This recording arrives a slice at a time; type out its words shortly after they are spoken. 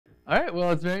All right,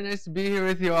 well, it's very nice to be here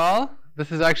with you all.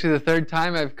 This is actually the third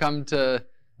time I've come to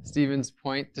Stevens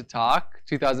Point to talk,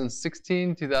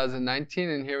 2016, 2019,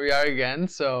 and here we are again.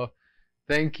 So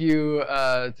thank you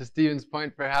to Stevens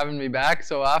Point for having me back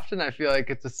so often. I feel like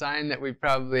it's a sign that we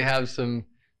probably have some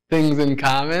things in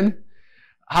common.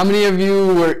 How many of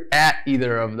you were at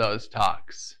either of those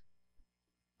talks?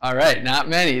 All right, not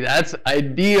many. That's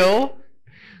ideal,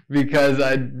 because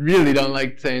I really don't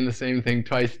like saying the same thing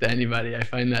twice to anybody. I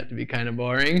find that to be kind of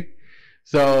boring.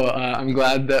 So I'm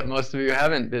glad that most of you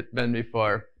haven't been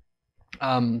before.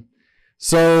 Thanks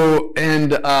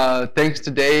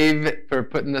to Dave for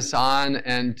putting this on,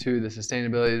 and to the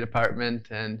Sustainability Department.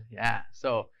 And yeah,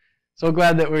 so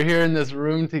glad that we're here in this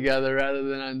room together rather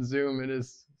than on Zoom. It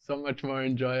is so much more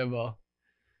enjoyable.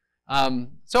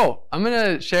 So I'm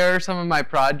going to share some of my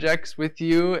projects with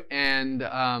you,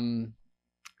 and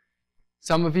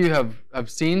some of you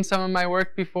have seen some of my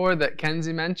work before that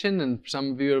Kenzie mentioned, and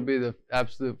some of you it'll be the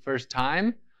absolute first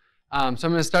time. So I'm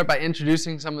going to start by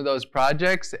introducing some of those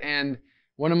projects, and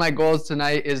one of my goals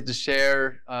tonight is to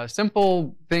share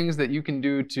simple things that you can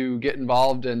do to get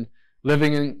involved in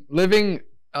living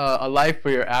a life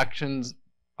where your actions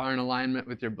are in alignment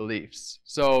with your beliefs.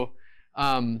 So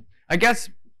I guess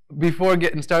before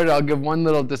getting started, I'll give one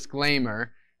little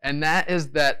disclaimer, and that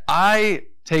is that I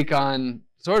take on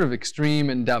sort of extreme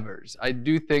endeavors. I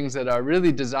do things that are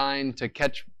really designed to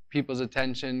catch people's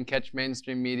attention, catch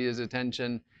mainstream media's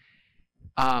attention,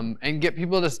 and get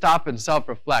people to stop and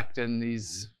self-reflect in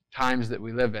these times that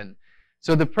we live in.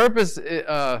 So the purpose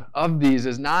of these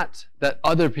is not that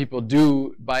other people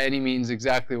do by any means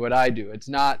exactly what I do. It's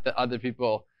not that other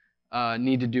people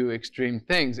need to do extreme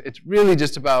things. It's really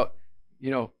just about,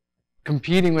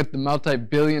 competing with the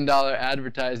multi-billion-dollar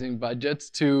advertising budgets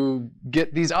to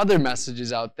get these other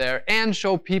messages out there and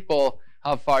show people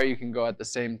how far you can go at the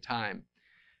same time.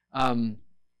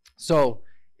 So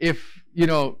if,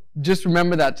 just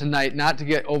remember that tonight, not to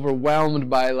get overwhelmed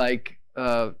by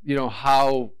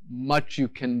how much you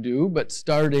can do, but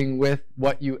starting with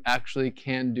what you actually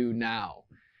can do now.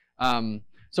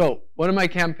 So one of my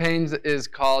campaigns is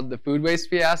called the Food Waste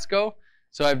Fiasco.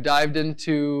 So I've dived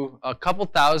into a couple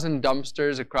thousand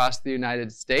dumpsters across the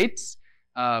United States,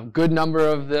 a good number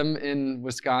of them in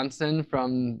Wisconsin,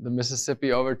 from the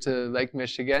Mississippi over to Lake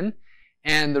Michigan.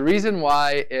 And the reason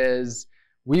why is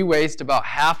we waste about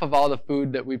half of all the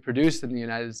food that we produce in the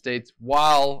United States,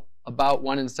 while about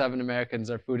 1 in 7 Americans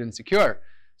are food insecure.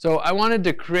 So I wanted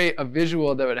to create a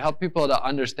visual that would help people to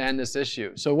understand this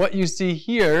issue. So what you see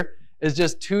here is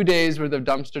just 2 days worth of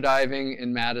dumpster diving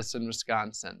in Madison,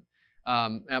 Wisconsin.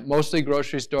 At mostly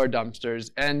grocery store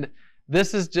dumpsters, and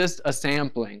this is just a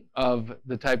sampling of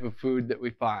the type of food that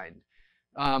we find.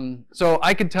 So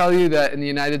I could tell you that in the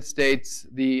United States,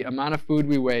 the amount of food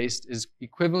we waste is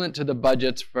equivalent to the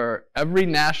budgets for every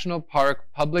national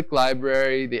park, public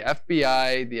library, the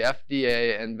FBI, the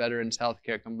FDA, and Veterans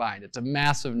Healthcare combined. It's a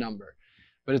massive number,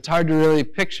 but it's hard to really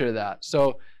picture that.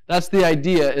 So that's the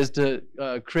idea, is to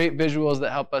create visuals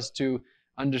that help us to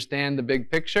understand the big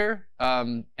picture,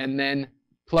 and then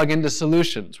plug into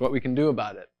solutions, what we can do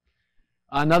about it.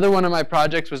 Another one of my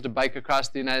projects was to bike across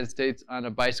the United States on a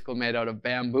bicycle made out of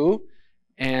bamboo,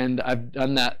 and I've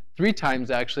done that 3 times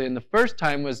actually. And the first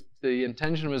time was, the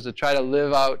intention was to try to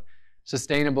live out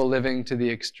sustainable living to the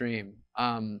extreme.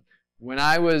 When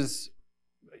I was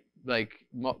like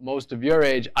most of your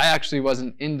age, I actually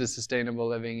wasn't into sustainable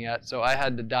living yet, so I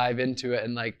had to dive into it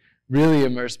and really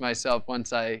immerse myself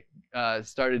once I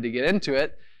started to get into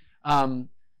it.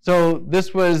 So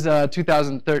this was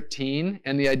 2013,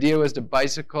 and the idea was to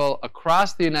bicycle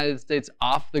across the United States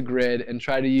off the grid and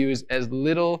try to use as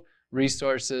little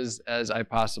resources as I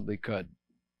possibly could.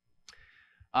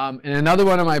 In another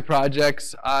one of my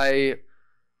projects, I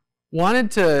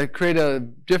wanted to create a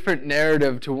different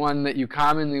narrative to one that you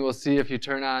commonly will see if you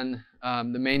turn on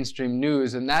the mainstream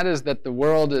news, and that is that the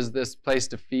world is this place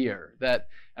to fear, that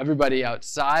everybody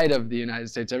outside of the United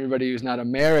States, everybody who's not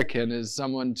American, is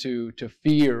someone to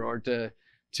fear or to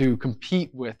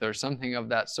compete with, or something of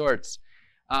that sort.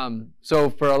 So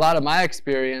for a lot of my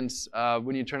experience,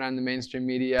 when you turn on the mainstream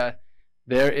media,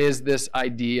 there is this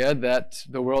idea that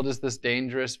the world is this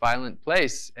dangerous, violent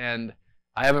place. And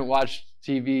I haven't watched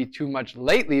TV too much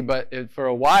lately, but for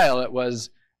a while it was,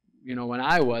 when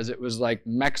it was like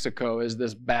Mexico is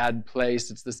this bad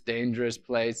place, it's this dangerous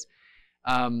place.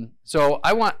 So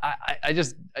I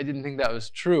didn't think that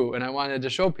was true, and I wanted to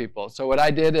show people. So what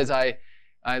I did is I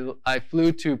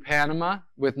flew to Panama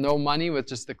with no money, with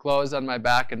just the clothes on my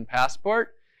back and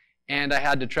passport, and I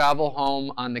had to travel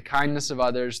home on the kindness of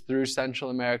others through Central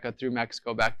America, through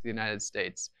Mexico, back to the United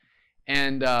States.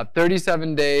 And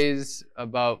 37 days,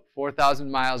 about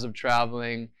 4,000 miles of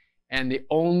traveling, and the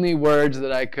only words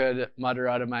that I could mutter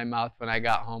out of my mouth when I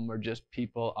got home were just,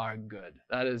 people are good.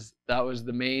 That was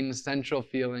the main central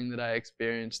feeling that I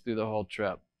experienced through the whole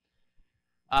trip.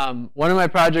 One of my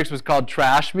projects was called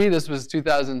Trash Me. This was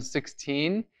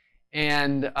 2016.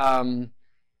 And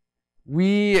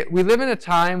we live in a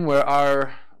time where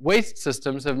our waste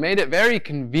systems have made it very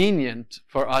convenient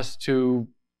for us to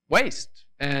waste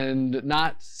and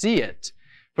not see it.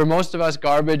 For most of us,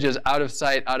 garbage is out of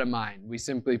sight, out of mind. We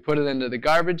simply put it into the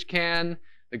garbage can,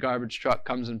 the garbage truck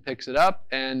comes and picks it up,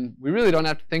 and we really don't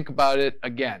have to think about it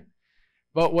again.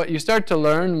 But what you start to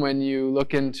learn when you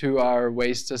look into our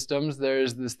waste systems,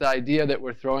 there's this idea that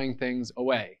we're throwing things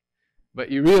away.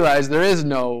 But you realize there is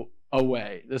no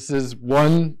away. This is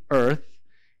one earth,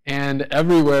 and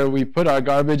everywhere we put our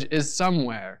garbage is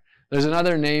somewhere. There's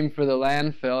another name for the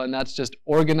landfill, and that's just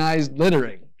organized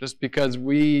littering. Just because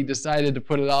we decided to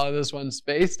put it all in this one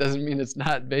space doesn't mean it's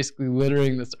not basically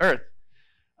littering this earth.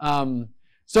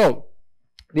 So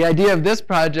the idea of this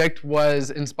project was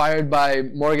inspired by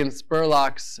Morgan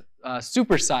Spurlock's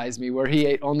Supersize Me, where he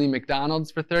ate only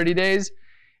McDonald's for 30 days.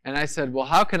 And I said, well,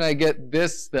 how can I get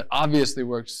this that obviously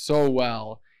works so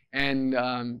well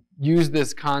and use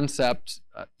this concept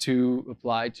to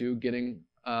apply to getting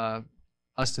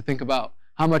us to think about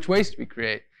how much waste we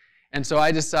create. And so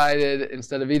I decided,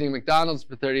 instead of eating McDonald's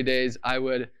for 30 days, I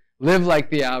would live like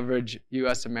the average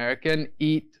US American,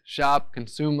 eat, shop,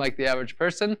 consume like the average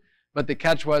person. But the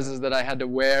catch was that I had to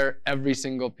wear every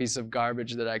single piece of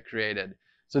garbage that I created.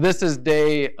 So this is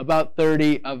day about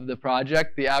 30 of the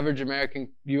project. The average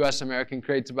US American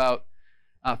creates about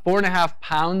 4.5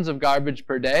 pounds of garbage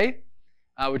per day,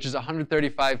 which is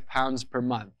 135 pounds per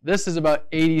month. This is about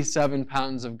 87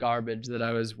 pounds of garbage that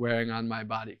I was wearing on my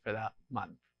body for that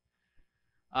month.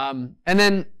 And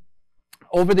then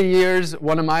over the years,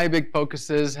 one of my big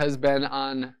focuses has been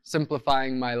on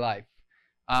simplifying my life.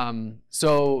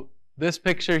 So this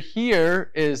picture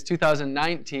here is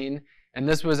 2019, and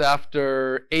this was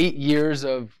after 8 years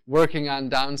of working on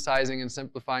downsizing and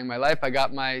simplifying my life. I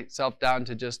got myself down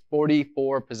to just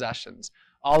 44 possessions,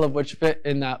 all of which fit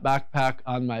in that backpack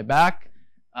on my back.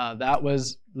 That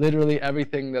was literally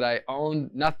everything that I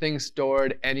owned, nothing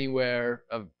stored anywhere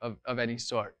of any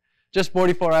sort. Just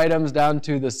 44 items down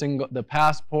to the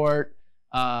passport,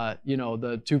 you know,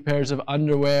 the 2 pairs of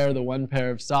underwear, the 1 pair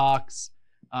of socks,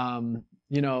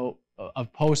 you know, a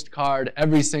postcard.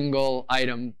 Every single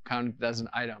item counted as an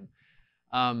item.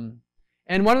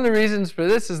 And one of the reasons for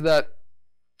this is that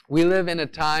we live in a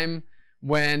time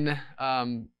when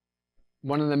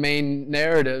one of the main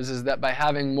narratives is that by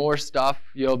having more stuff,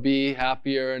 you'll be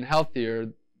happier and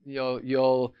healthier.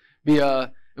 You'll be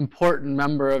a important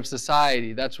member of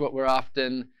society. That's what we're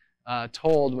often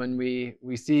told when we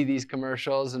see these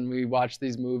commercials and we watch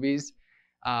these movies.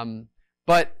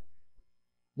 But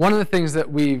one of the things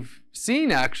that we've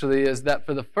seen actually is that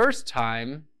for the first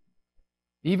time,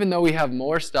 even though we have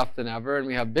more stuff than ever and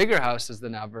we have bigger houses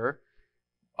than ever,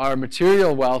 our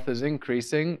material wealth is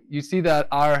increasing. You see that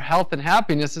our health and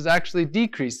happiness is actually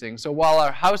decreasing. So while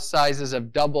our house sizes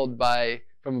have doubled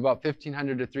from about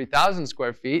 1,500 to 3,000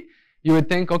 square feet, you would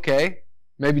think, okay,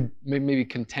 maybe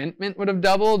contentment would have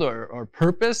doubled, or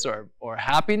purpose, or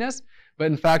happiness. But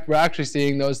in fact, we're actually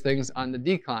seeing those things on the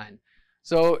decline.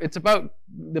 So it's about,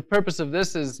 the purpose of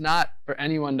this is not for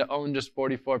anyone to own just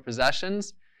 44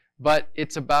 possessions, but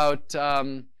it's about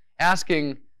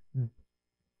asking,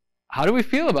 how do we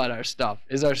feel about our stuff?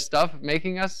 Is our stuff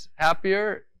making us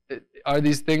happier? Are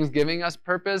these things giving us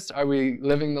purpose? Are we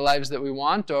living the lives that we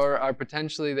want, or are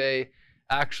potentially they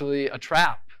actually a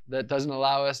trap that doesn't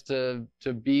allow us to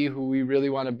be who we really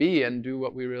want to be and do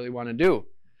what we really want to do?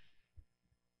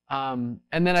 And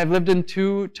then I've lived in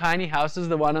 2 tiny houses.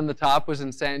 The one on the top was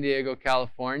in San Diego,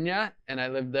 California, and I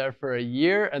lived there for a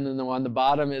year. And then the one on the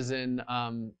bottom is in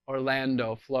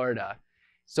Orlando, Florida.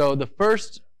 So the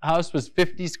first house was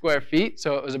 50 square feet,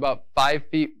 so it was about 5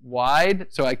 feet wide.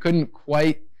 So I couldn't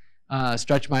quite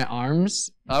stretch my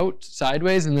arms out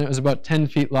sideways, and then it was about 10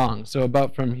 feet long. So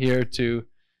about from here to,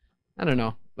 I don't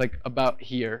know, like about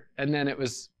here. And then it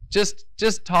was just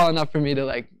tall enough for me to,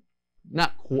 like,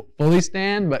 not fully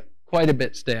stand, but quite a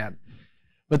bit stand.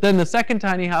 But then the second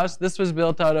tiny house, this was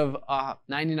built out of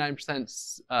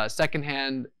 99%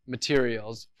 secondhand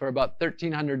materials for about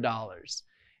 $1,300.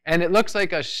 And it looks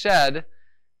like a shed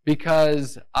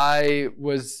because I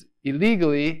was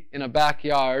illegally in a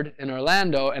backyard in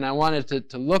Orlando, and I wanted it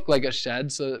to look like a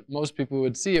shed so that most people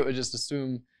would see it would just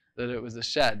assume that it was a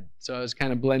shed. So I was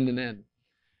kind of blending in.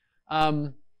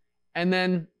 And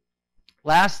then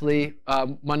lastly,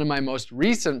 one of my most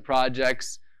recent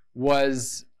projects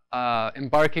was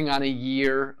embarking on a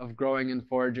year of growing and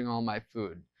foraging all my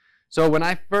food. So when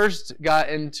I first got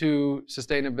into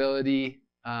sustainability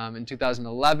in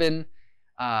 2011,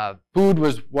 food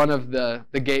was one of the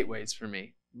gateways for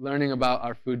me, learning about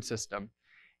our food system.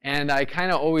 And I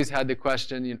kind of always had the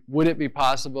question, would it be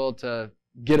possible to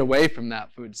get away from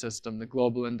that food system, the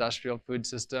global industrial food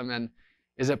system? And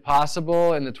is it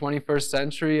possible in the 21st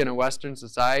century in a Western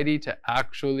society to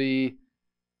actually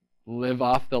live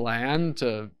off the land,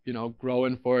 to grow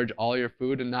and forage all your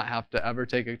food and not have to ever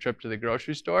take a trip to the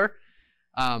grocery store?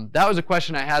 That was a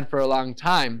question I had for a long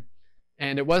time.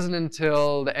 And it wasn't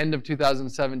until the end of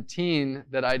 2017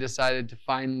 that I decided to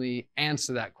finally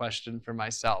answer that question for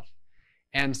myself.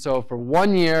 And so for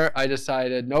 1 year, I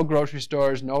decided no grocery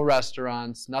stores, no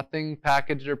restaurants, nothing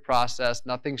packaged or processed,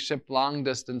 nothing shipped long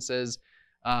distances,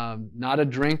 not a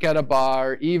drink at a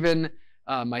bar. Even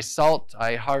my salt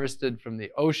I harvested from the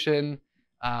ocean.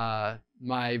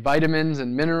 My vitamins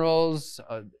and minerals,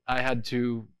 I had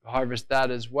to harvest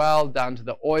that as well, down to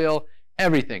the oil,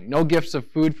 everything. No gifts of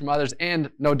food from others, and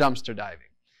no dumpster diving.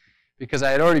 Because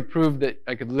I had already proved that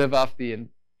I could live off the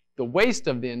waste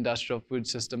of the industrial food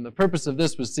system. The purpose of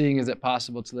this was seeing, is it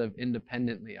possible to live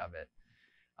independently of it?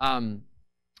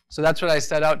 So that's what I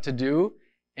set out to do.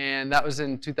 And that was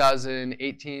in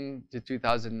 2018 to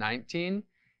 2019.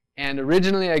 And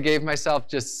originally I gave myself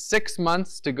just 6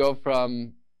 months to go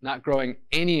from not growing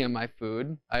any of my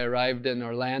food. I arrived in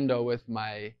Orlando with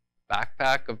my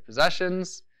backpack of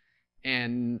possessions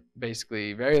and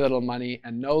basically very little money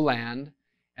and no land.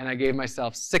 And I gave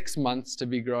myself 6 months to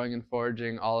be growing and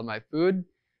foraging all of my food.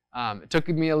 It took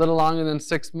me a little longer than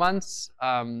 6 months.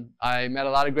 I met a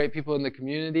lot of great people in the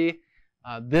community.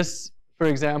 This, for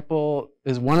example,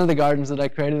 is one of the gardens that I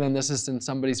created, and this is in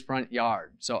somebody's front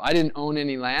yard. So I didn't own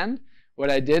any land.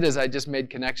 What I did is I just made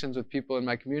connections with people in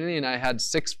my community, and I had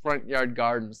 6 front yard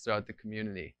gardens throughout the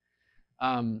community.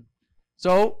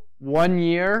 So 1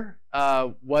 year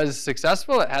was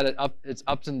successful. It had its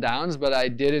ups and downs, but I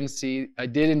did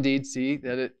indeed see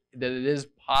that it is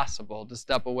possible to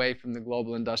step away from the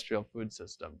global industrial food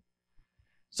system.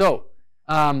 So,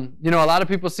 a lot of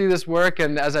people see this work,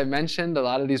 and as I mentioned, a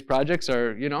lot of these projects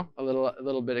are, a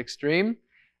little bit extreme.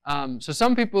 So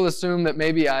some people assume that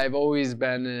maybe I've always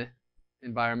been an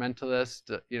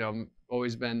environmentalist,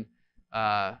 always been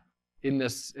in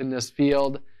this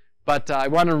field. But I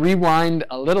want to rewind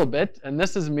a little bit, and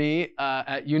this is me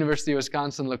at University of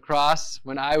Wisconsin-La Crosse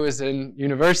when I was in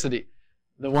university,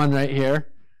 the one right here.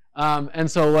 And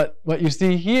so what you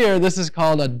see here, this is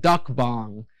called a duck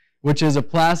bong, which is a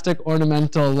plastic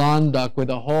ornamental lawn duck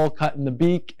with a hole cut in the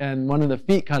beak and one of the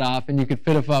feet cut off, and you could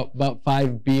fit about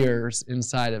 5 beers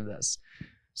inside of this.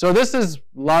 So this is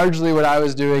largely what I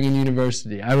was doing in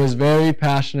university. I was very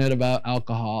passionate about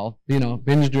alcohol,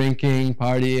 binge drinking,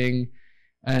 partying,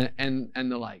 and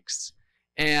the likes.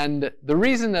 And the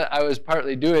reason that I was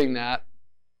partly doing that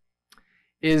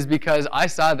is because I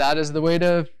saw that as the way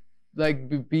to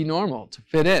be normal, to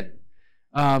fit in.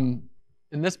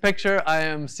 In this picture, I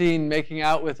am seen making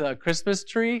out with a Christmas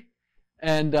tree.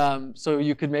 And so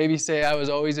you could maybe say I was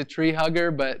always a tree hugger,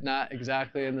 but not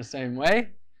exactly in the same way.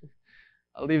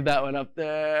 I'll leave that one up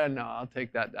there. No, I'll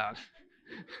take that down.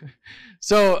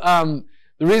 So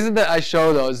the reason that I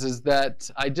show those is that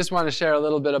I just want to share a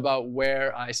little bit about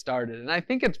where I started. And I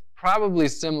think it's probably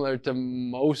similar to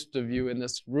most of you in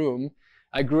this room.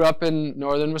 I grew up in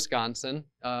northern Wisconsin,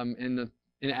 in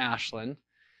Ashland,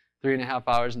 3.5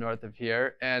 hours north of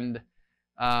here. And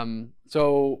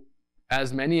so,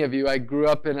 as many of you, I grew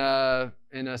up in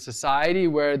a society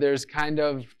where there's kind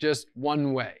of just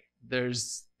one way.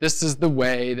 This is the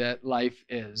way that life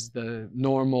is, the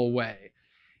normal way.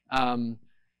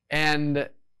 And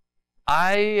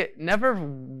I never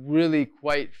really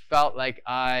quite felt like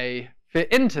I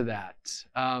fit into that.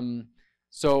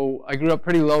 So I grew up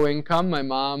pretty low income. My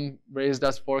mom raised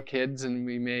us 4 kids, and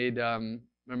we made,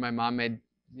 my mom made,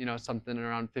 something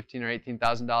around $15,000 or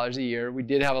 $18,000 a year. We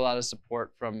did have a lot of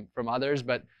support from others,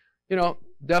 but,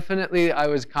 definitely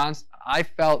I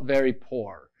felt very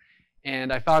poor.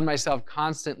 And I found myself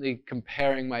constantly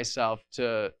comparing myself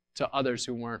to others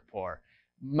who weren't poor.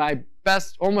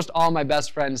 Almost all my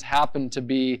best friends happened to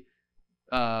be,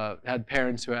 had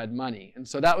parents who had money. And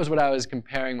so that was what I was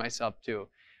comparing myself to.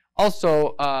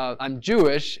 Also, I'm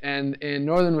Jewish, and in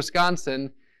northern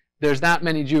Wisconsin, there's not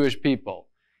many Jewish people.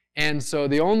 And so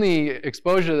the only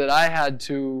exposure that I had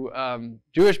to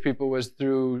Jewish people was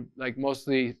through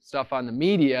mostly stuff on the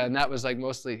media, and that was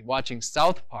mostly watching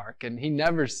South Park. And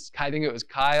I think it was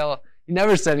Kyle, he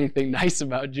never said anything nice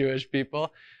about Jewish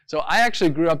people. So I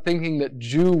actually grew up thinking that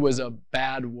Jew was a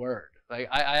bad word. Like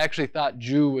I actually thought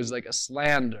Jew was like a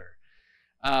slander.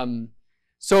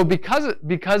 So because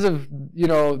of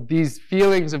these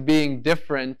feelings of being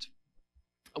different,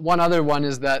 one other one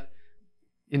is that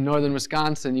in northern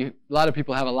Wisconsin, a lot of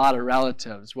people have a lot of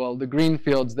relatives. Well, the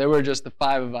Greenfields, there were just the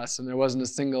 5 of us, and there wasn't a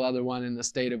single other one in the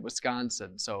state of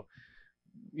Wisconsin. So,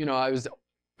 I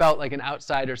felt like an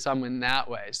outsider some in that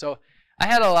way. So I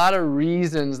had a lot of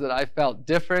reasons that I felt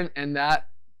different, and that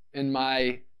in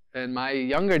my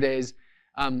younger days,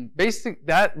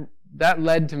 that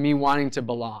led to me wanting to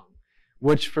belong,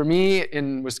 which for me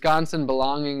in Wisconsin,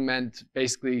 belonging meant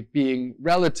basically being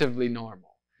relatively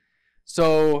normal.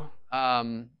 So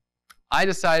I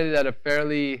decided in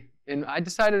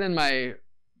my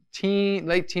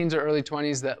late teens or early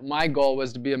 20s that my goal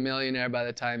was to be a millionaire by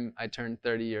the time I turned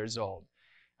 30 years old.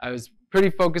 I was pretty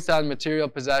focused on material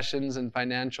possessions and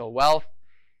financial wealth.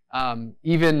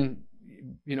 Even,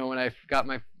 when I got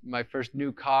my first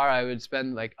new car, I would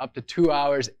spend like up to 2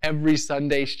 hours every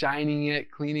Sunday shining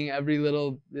it, cleaning every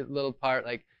little part.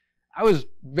 Like, I was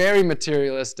very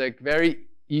materialistic, very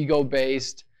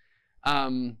ego-based.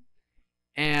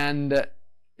 And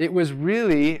it was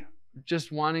really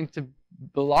just wanting to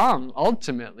belong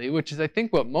ultimately, which is I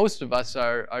think what most of us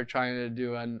are trying to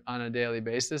do on a daily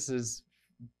basis, is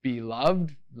be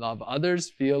loved, love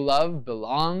others, feel love,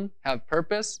 belong, have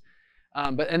purpose.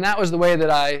 And that was the way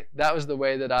that I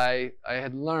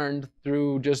had learned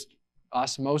through just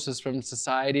osmosis from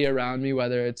society around me,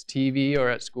 whether it's TV or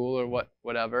at school or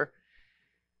whatever.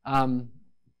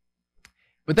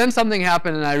 But then something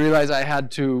happened, and I realized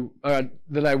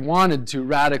that I wanted to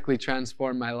radically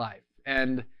transform my life.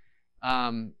 And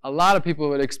a lot of people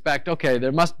would expect, okay,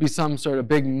 there must be some sort of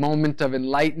big moment of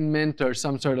enlightenment or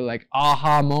some sort of like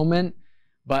aha moment.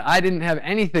 But I didn't have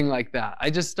anything like that. I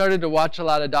just started to watch a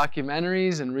lot of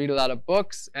documentaries and read a lot of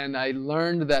books, and I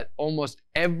learned that almost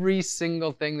every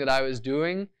single thing that I was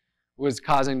doing was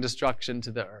causing destruction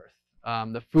to the earth.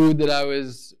 The food that I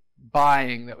was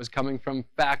buying that was coming from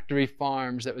factory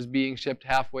farms that was being shipped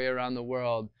halfway around the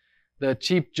world, the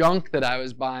cheap junk that I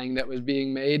was buying that was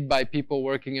being made by people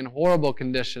working in horrible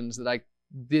conditions that I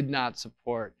did not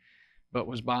support but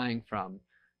was buying from,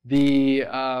 the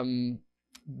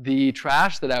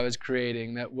trash that I was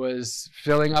creating that was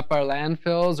filling up our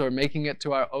landfills or making it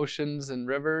to our oceans and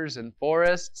rivers and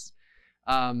forests.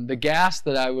 The gas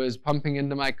that I was pumping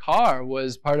into my car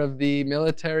was part of the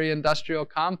military-industrial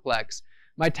complex.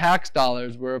 My tax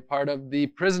dollars were a part of the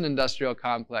prison-industrial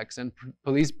complex and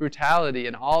police brutality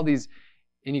and all these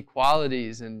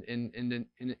inequalities and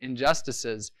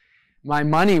injustices. My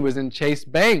money was in Chase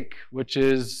Bank, which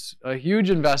is a huge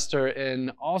investor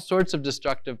in all sorts of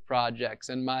destructive projects.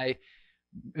 And my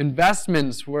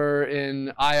investments were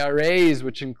in IRAs,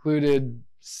 which included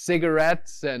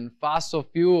cigarettes and fossil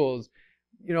fuels.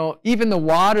 Even the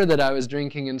water that I was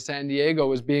drinking in San Diego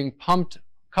was being pumped a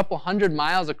couple hundred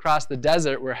miles across the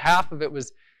desert, where half of it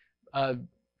was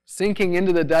sinking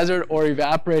into the desert or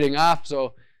evaporating off,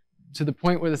 so to the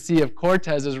point where the Sea of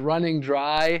Cortez is running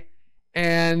dry.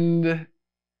 And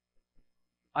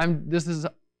this is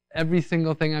every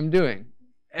single thing I'm doing.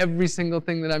 Every single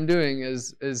thing that I'm doing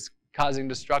is causing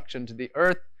destruction to the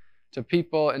earth, to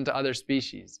people, and to other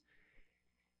species.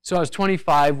 So I was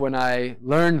 25 when I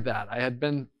learned that. I had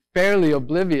been fairly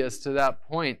oblivious to that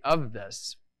point of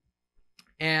this.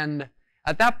 And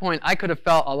at that point, I could have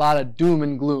felt a lot of doom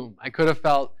and gloom. I could have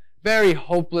felt very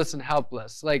hopeless and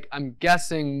helpless, like I'm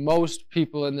guessing most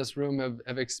people in this room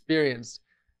have experienced.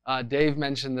 Dave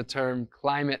mentioned the term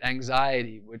climate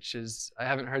anxiety, which is, I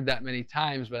haven't heard that many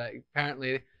times, but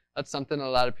apparently that's something a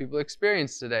lot of people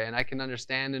experience today, and I can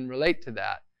understand and relate to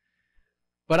that.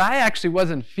 But I actually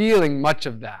wasn't feeling much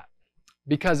of that,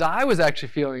 because I was actually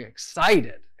feeling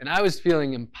excited, and I was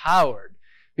feeling empowered,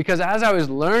 because as I was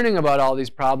learning about all these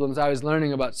problems, I was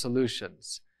learning about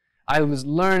solutions. I was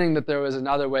learning that there was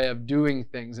another way of doing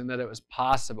things and that it was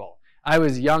possible. I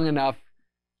was young enough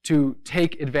to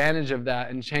take advantage of that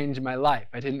and change my life.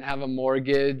 I didn't have a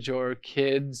mortgage or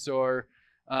kids or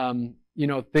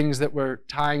things that were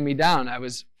tying me down. I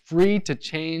was free to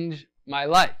change my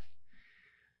life.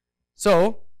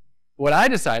 So what I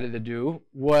decided to do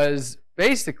was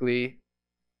basically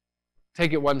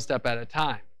take it one step at a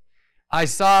time. I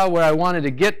saw where I wanted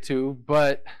to get to,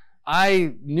 but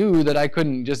I knew that I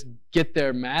couldn't just get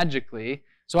there magically,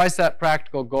 so I set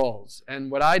practical goals. And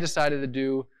what I decided to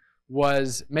do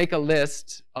was make a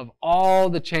list of all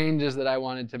the changes that I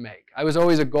wanted to make. I was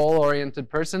always a goal-oriented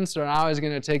person, so now I was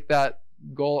going to take that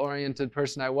goal-oriented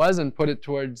person I was and put it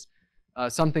towards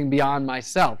something beyond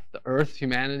myself, the earth,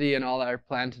 humanity, and all our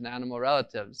plant and animal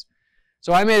relatives.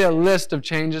 So I made a list of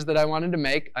changes that I wanted to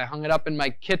make. I hung it up in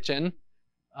my kitchen.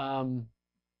 Did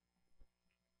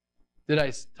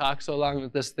I talk so long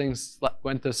that this thing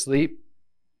went to sleep?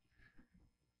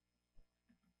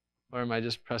 Or am I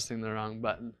just pressing the wrong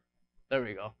button? There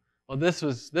we go. Well, this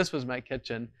was my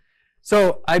kitchen.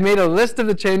 So I made a list of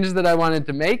the changes that I wanted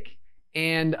to make,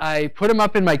 and I put them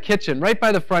up in my kitchen right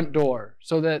by the front door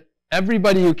so that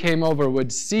everybody who came over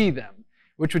would see them,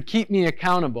 which would keep me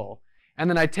accountable. And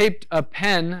then I taped a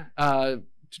pen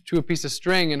to a piece of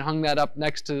string and hung that up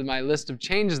next to my list of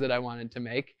changes that I wanted to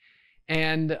make.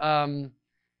 And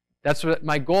that's what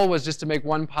my goal was, just to make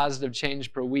one positive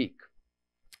change per week.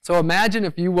 So imagine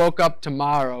if you woke up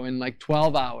tomorrow in like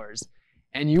 12 hours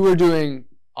and you were doing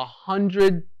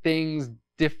 100 things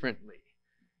differently.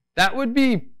 That would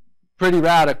be pretty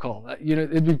radical. You know,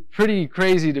 it'd be pretty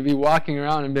crazy to be walking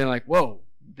around and being like, whoa,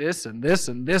 this and this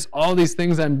and this, all these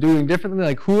things I'm doing differently,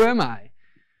 like who am I?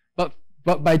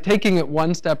 But by taking it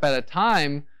one step at a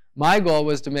time, my goal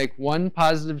was to make one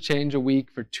positive change a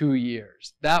week for 2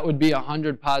 years. That would be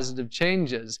 100 positive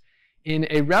changes in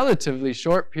a relatively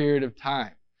short period of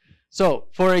time. So,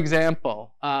 for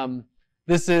example,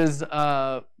 this is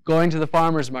going to the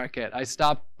farmer's market. I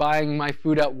stopped buying my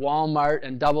food at Walmart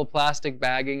and double plastic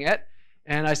bagging it,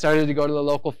 and I started to go to the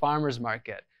local farmer's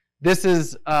market. This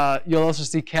is, you'll also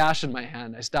see cash in my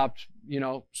hand. I stopped,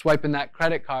 swiping that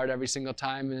credit card every single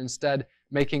time and instead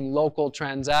making local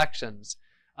transactions.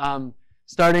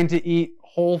 Starting to eat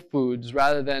whole foods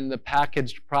rather than the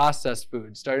packaged processed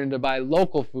foods. Starting to buy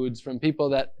local foods from people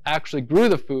that actually grew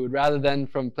the food rather than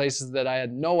from places that I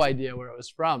had no idea where it was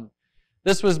from.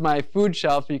 This was my food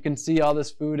shelf. You can see all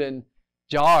this food in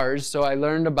jars. So I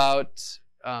learned about,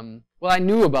 well, I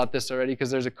knew about this already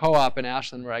because there's a co-op in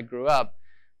Ashland where I grew up.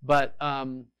 But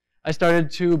I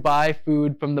started to buy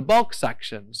food from the bulk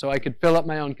section so I could fill up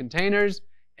my own containers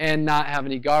and not have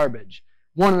any garbage.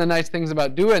 One of the nice things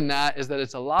about doing that is that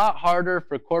it's a lot harder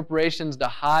for corporations to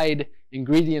hide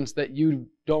ingredients that you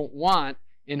don't want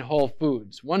in whole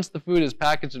foods. Once the food is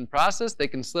packaged and processed, they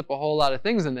can slip a whole lot of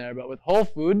things in there. But with whole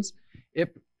foods,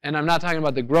 and I'm not talking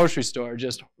about the grocery store,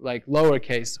 just like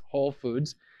lowercase whole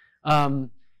foods,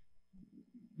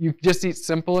 you just eat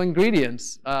simple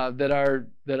ingredients that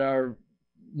are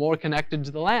more connected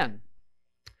to the land.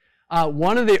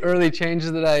 One of the early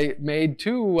changes that I made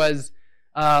too was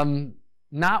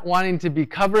not wanting to be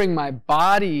covering my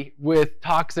body with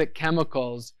toxic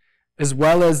chemicals, as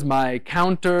well as my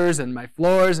counters and my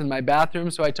floors and my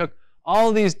bathroom. So I took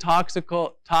all these toxic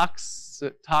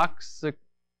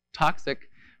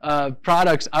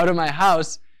products out of my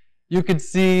house. You could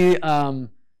see, the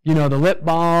lip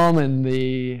balm and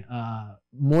the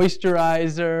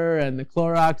moisturizer and the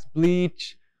Clorox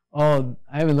bleach. Oh,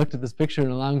 I haven't looked at this picture in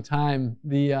a long time.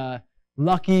 The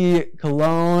Lucky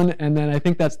cologne, and then I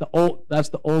think that's the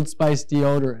Old Spice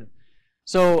deodorant.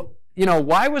 So,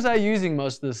 why was I using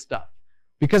most of this stuff?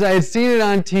 Because I had seen it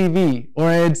on TV, or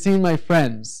I had seen my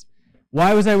friends.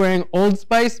 Why was I wearing Old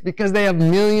Spice? Because they have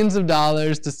millions of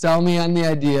dollars to sell me on the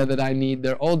idea that I need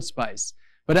their Old Spice.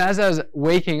 But as I was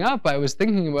waking up, I was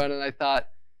thinking about it, and I thought,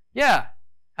 yeah,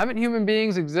 haven't human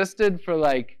beings existed for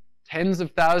like tens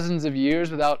of thousands of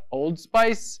years without Old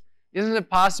Spice? Isn't it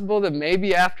possible that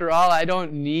maybe after all I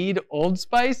don't need Old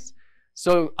Spice?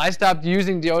 So I stopped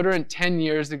using deodorant 10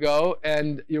 years ago,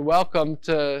 and you're welcome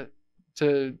to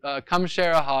come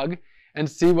share a hug and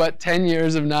see what 10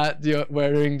 years of not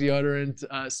wearing deodorant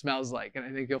smells like. And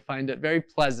I think you'll find it very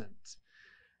pleasant.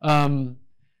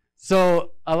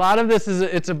 So a lot of this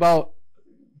it's about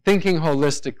thinking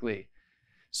holistically.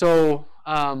 So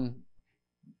a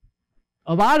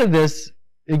lot of this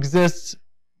exists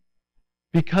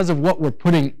because of what we're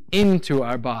putting into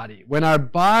our body. When our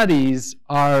bodies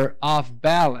are off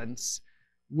balance,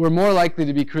 we're more likely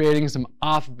to be creating some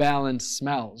off-balance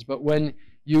smells. But when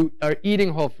you are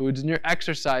eating whole foods and you're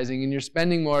exercising and you're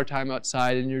spending more time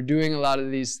outside and you're doing a lot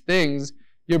of these things,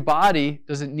 your body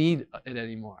doesn't need it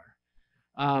anymore.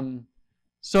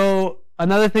 So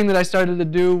another thing that I started to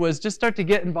do was just start to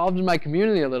get involved in my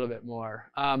community a little bit more.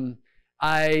 One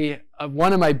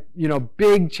of my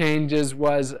big changes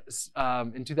was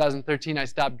in 2013 I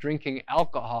stopped drinking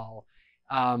alcohol,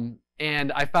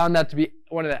 and I found that to be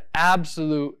one of the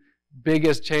absolute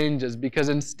biggest changes, because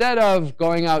instead of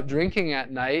going out drinking at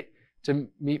night to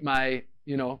meet my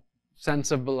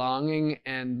sense of belonging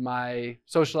and my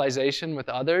socialization with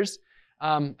others,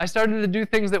 I started to do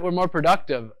things that were more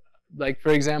productive, like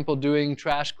for example doing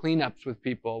trash cleanups with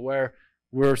people where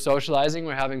we're socializing,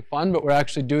 we're having fun, but we're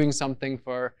actually doing something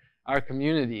for our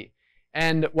community.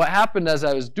 And what happened as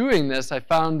I was doing this, I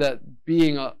found that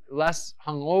being less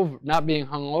hungover, not being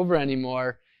hungover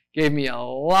anymore, gave me a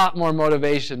lot more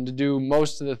motivation to do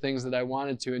most of the things that I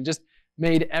wanted to, and just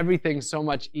made everything so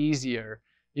much easier.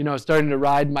 You know, starting to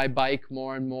ride my bike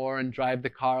more and more and drive the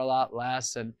car a lot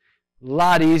less, and a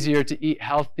lot easier to eat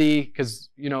healthy, because,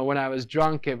 you know, when I was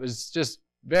drunk, it was just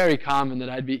very common that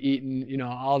I'd be eating, you know,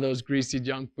 all those greasy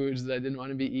junk foods that I didn't want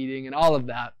to be eating and all of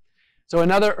that. So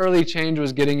another early change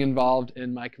was getting involved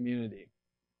in my community.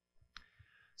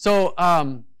 So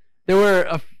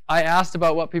I asked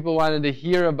about what people wanted to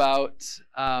hear about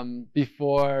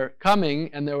before coming,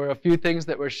 and there were a few things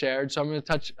that were shared. So I'm going to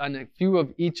touch on a few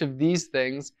of each of these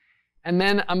things, and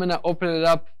then I'm going to open it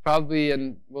up probably,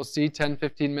 and we'll see, 10,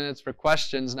 15 minutes for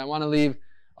questions. And I want to leave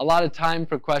a lot of time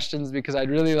for questions, because I'd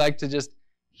really like to just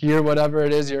hear whatever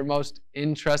it is you're most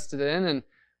interested in. And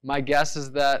my guess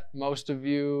is that most of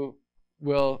you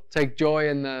will take joy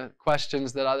in the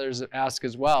questions that others ask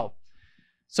as well.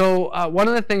 So one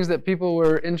of the things that people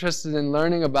were interested in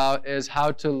learning about is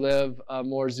how to live a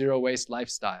more zero-waste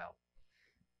lifestyle.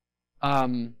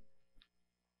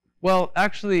 Well,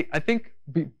 actually, I think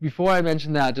before I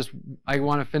mention that, I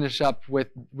want to finish up with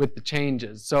the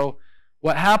changes. So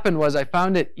what happened was I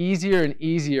found it easier and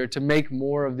easier to make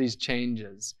more of these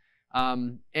changes.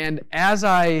 And as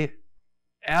I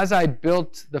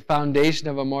built the foundation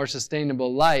of a more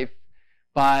sustainable life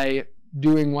by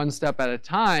doing one step at a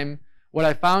time, what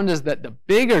I found is that the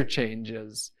bigger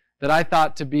changes that I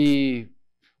thought to be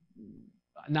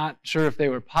not sure if they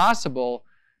were possible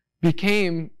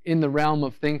became in the realm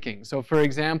of thinking. So for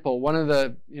example, one of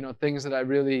the things that I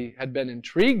really had been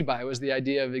intrigued by was the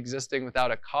idea of existing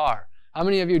without a car. How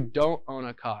many of you don't own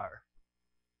a car?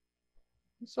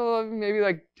 So maybe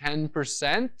like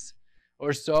 10%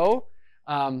 or so.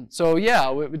 So yeah,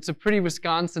 it's a pretty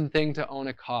Wisconsin thing to own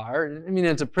a car. I mean,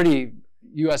 it's a pretty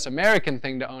U.S. American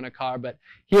thing to own a car, but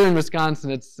here in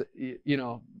Wisconsin, it's,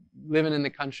 living in the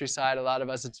countryside, a lot of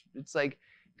us, it's like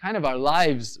kind of our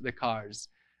lives, the cars.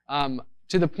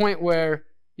 To the point where,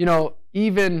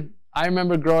 even I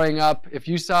remember growing up, if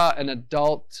you saw an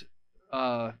adult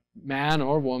man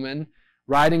or woman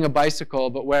riding a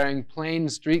bicycle but wearing plain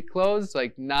street clothes,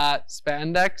 like not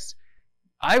spandex,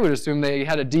 I would assume they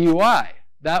had a DUI.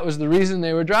 That was the reason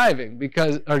they were driving,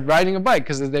 or riding a bike,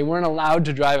 because they weren't allowed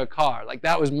to drive a car. Like,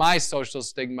 that was my social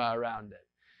stigma around it.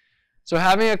 So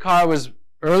having a car was,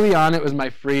 early on, it was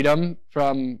my freedom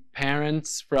from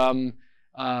parents, from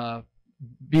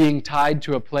being tied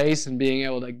to a place and being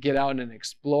able to get out and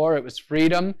explore. It was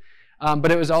freedom. But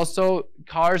it was also,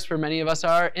 cars for many of us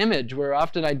are our image. We're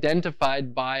often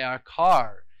identified by our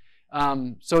car.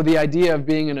 So the idea of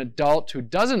being an adult who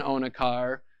doesn't own a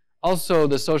car, also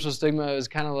the social stigma is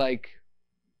kind of like,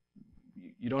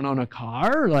 you don't own a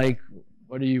car? Like,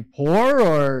 what are you, poor?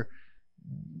 Or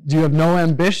do you have no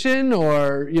ambition?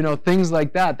 Or, things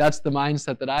like that. That's the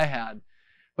mindset that I had.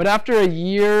 But after a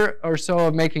year or so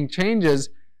of making changes,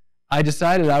 I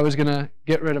decided I was going to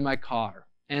get rid of my car.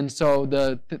 And so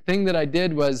the thing that I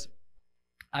did was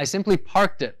I simply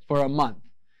parked it for a month.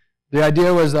 The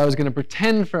idea was I was going to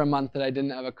pretend for a month that I didn't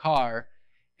have a car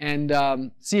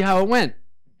and see how it went.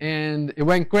 And it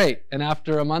went great. And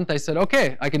after a month, I said,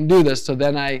 okay, I can do this. So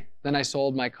then I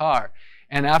sold my car.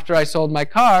 And after I sold my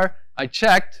car, I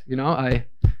checked, I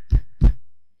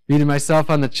beat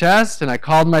myself on the chest, and I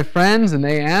called my friends, and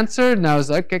they answered, and I was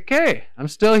like, okay, I'm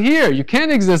still here. You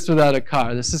can't exist without a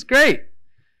car. This is great.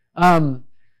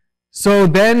 So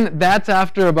then that's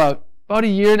after about a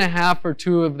year and a half or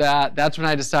two of that, that's when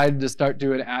I decided to start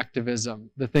doing activism,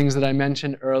 the things that I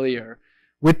mentioned earlier,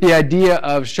 with the idea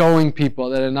of showing people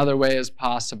that another way is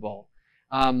possible.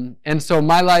 And so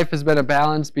my life has been a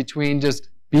balance between just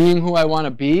being who I want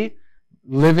to be,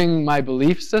 living my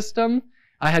belief system.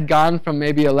 I had gone from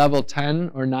maybe a level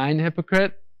 10 or 9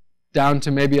 hypocrite down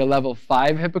to maybe a level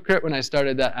 5 hypocrite when I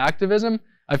started that activism.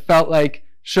 I felt like,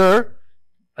 sure,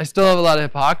 I still have a lot of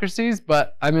hypocrisies,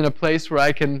 but I'm in a place where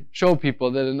I can show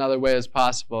people that another way is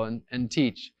possible and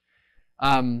teach.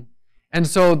 And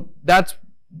so that's,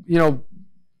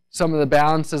 some of the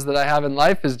balances that I have in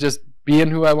life is just being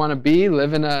who I want to be,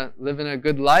 living a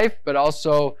good life, but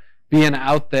also being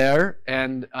out there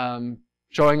and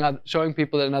showing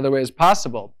people that another way is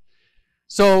possible.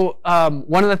 So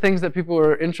one of the things that people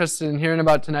were interested in hearing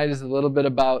about tonight is a little bit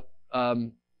about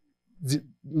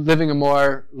living a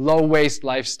more low-waste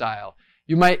lifestyle.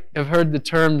 You might have heard the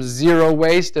term zero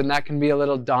waste, and that can be a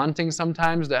little daunting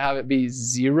sometimes to have it be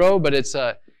zero, but it's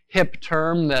a hip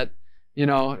term that,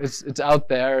 it's out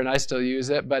there, and I still use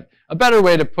it. But a better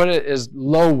way to put it is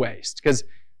low waste, because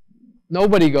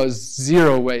nobody goes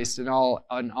zero waste in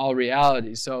all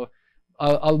reality. So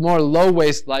a more low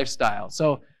waste lifestyle.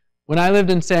 So When I lived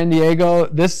in San Diego,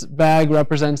 this bag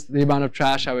represents the amount of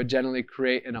trash I would generally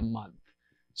create in a month.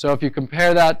 So if you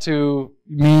compare that to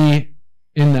me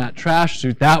in that trash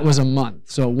suit, that was a month.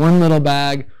 So one little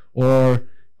bag or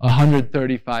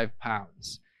 135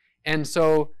 pounds. And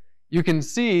so you can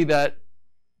see that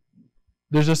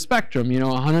there's a spectrum,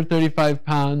 135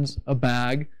 pounds a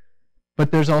bag,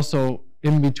 but there's also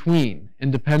in between.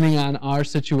 And depending on our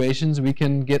situations, we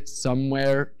can get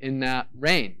somewhere in that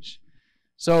range.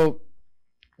 So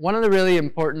one of the really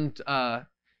important, I'm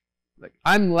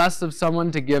less of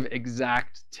someone to give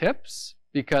exact tips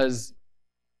because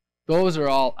those are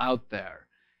all out there.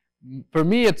 For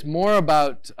me, it's more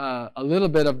about a little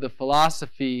bit of the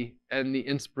philosophy and the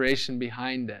inspiration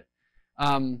behind it.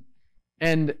 When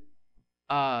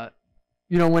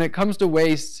it comes to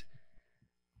waste,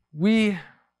 we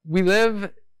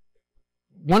live,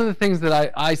 one of the things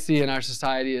that I see in our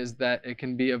society is that it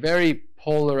can be a very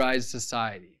polarized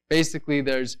society. Basically,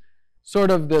 there's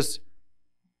sort of this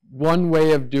one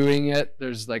way of doing it.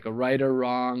 There's like a right or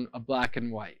wrong, a black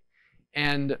and white.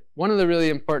 And one of the really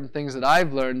important things that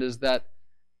I've learned is that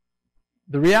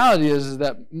the reality is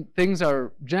that things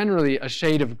are generally a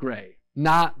shade of gray,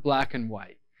 not black and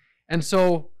white. And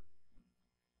so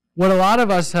what a lot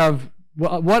of us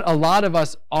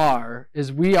are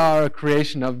is we are a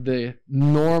creation of the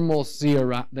normal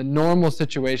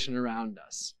situation around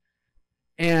us.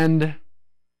 And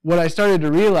what I started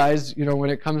to realize, when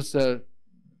it comes to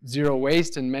zero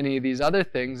waste and many of these other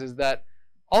things, is that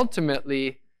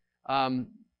ultimately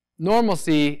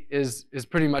normalcy is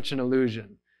pretty much an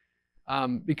illusion.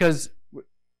 Because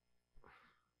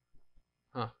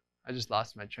I just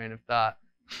lost my train of thought.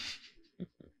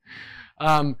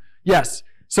 Yes.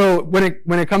 So when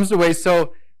it comes to waste,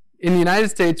 so in the United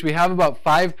States, we have about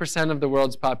 5% of the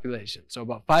world's population. So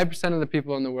about 5% of the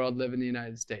people in the world live in the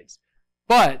United States.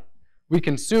 But we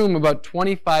consume about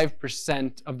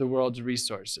 25% of the world's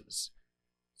resources.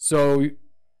 So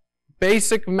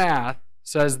basic math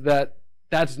says that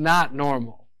that's not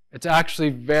normal. It's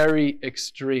actually very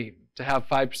extreme to have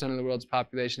 5% of the world's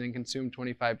population and consume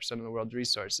 25% of the world's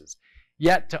resources.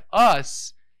 Yet to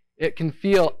us, it can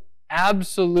feel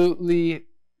absolutely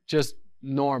just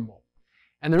normal.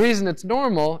 And the reason it's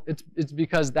normal, it's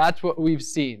because that's what we've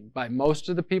seen by most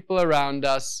of the people around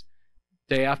us,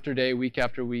 day after day, week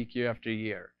after week, year after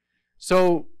year.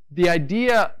 So the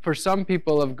idea for some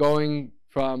people of going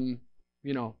from,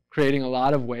 creating a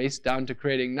lot of waste down to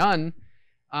creating none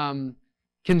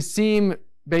can seem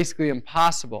basically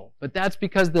impossible. But that's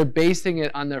because they're basing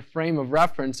it on their frame of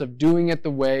reference of doing it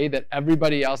the way that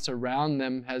everybody else around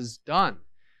them has done.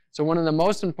 So one of the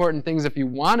most important things if you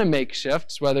want to make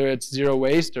shifts, whether it's zero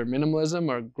waste or minimalism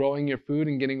or growing your food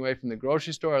and getting away from the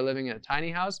grocery store or living in a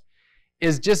tiny house,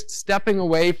 is just stepping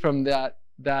away from that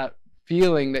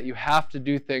feeling that you have to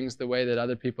do things the way that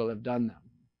other people have done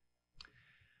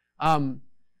them.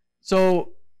 So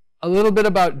a little bit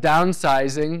about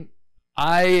downsizing.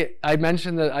 I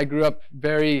mentioned that I grew up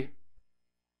that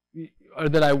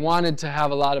I wanted to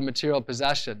have a lot of material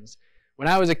possessions. When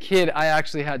I was a kid, I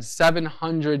actually had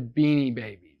 700 Beanie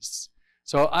Babies.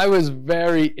 So I was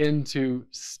very into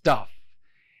stuff.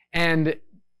 And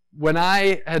when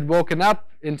I had woken up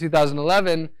in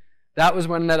 2011, that was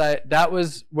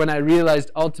when I realized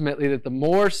ultimately that the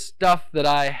more stuff that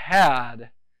I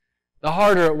had, the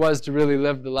harder it was to really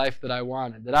live the life that I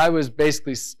wanted. That I was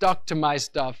basically stuck to my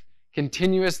stuff,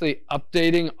 continuously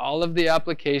updating all of the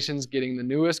applications, getting the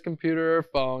newest computer or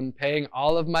phone, paying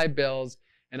all of my bills,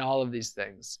 and all of these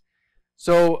things.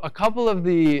 So a couple of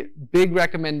the big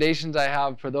recommendations I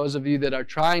have for those of you that are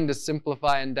trying to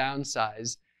simplify and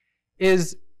downsize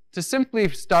is to simply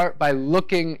start by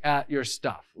looking at your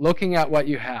stuff, looking at what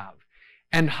you have.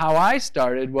 And how I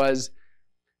started was,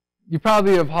 you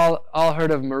probably have all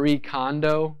heard of Marie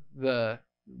Kondo,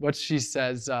 what she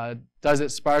says, does it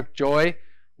spark joy?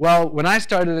 Well, when I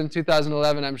started in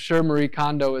 2011, I'm sure Marie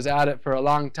Kondo was at it for a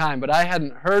long time, but I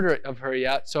hadn't heard of her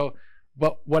yet.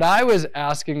 But what I was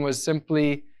asking was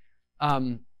simply,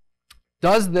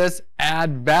 does this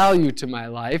add value to my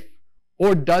life,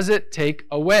 or does it take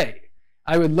away?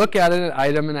 I would look at an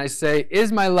item and I say,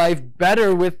 is my life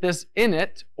better with this in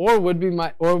it, or would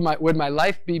my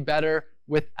life be better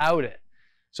without it?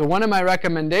 So one of my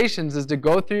recommendations is to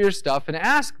go through your stuff and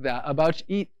ask that about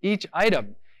each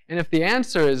item. And if the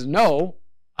answer is no,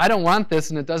 I don't want this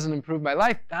and it doesn't improve my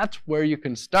life, that's where you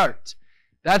can start.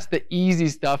 That's the easy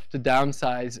stuff to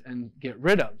downsize and get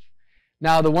rid of.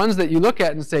 Now, the ones that you look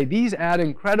at and say, these add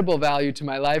incredible value to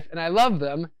my life and I love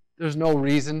them, there's no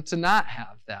reason to not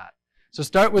have that. So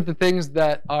start with the things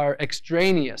that are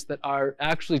extraneous, that are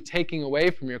actually taking away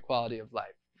from your quality of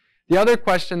life. The other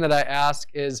question that I ask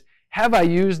is, have I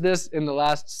used this in the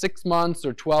last 6 months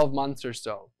or 12 months or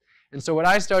so? And so what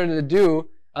I started to do,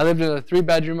 I lived in a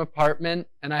 3-bedroom apartment,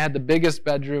 and I had the biggest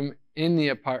bedroom in the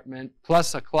apartment,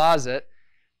 plus a closet.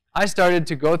 I started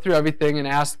to go through everything and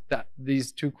ask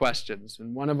these 2 questions.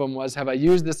 And one of them was, have I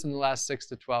used this in the last 6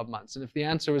 to 12 months? And if the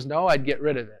answer was no, I'd get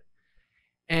rid of it.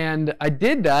 And I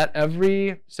did that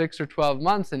every 6 or 12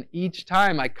 months, and each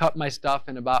time I cut my stuff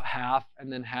in about half,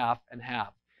 and then half, and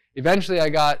half. Eventually I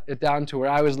got it down to where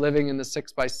I was living in the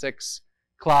 6x6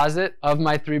 closet of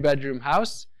my 3-bedroom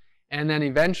house, and then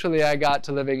eventually I got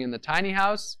to living in the tiny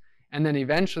house, and then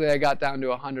eventually I got down to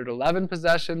 111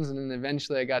 possessions, and then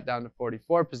eventually I got down to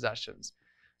 44 possessions.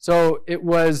 So it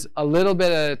was a little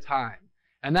bit at a time.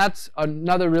 And that's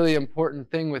another really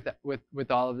important thing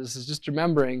with all of this, is just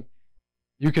remembering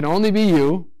you can only be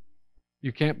you.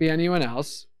 You can't be anyone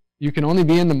else. You can only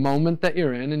be in the moment that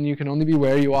you're in, and you can only be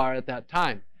where you are at that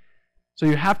time. So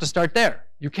you have to start there.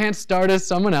 You can't start as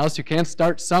someone else. You can't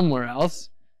start somewhere else.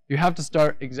 You have to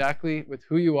start exactly with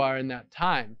who you are in that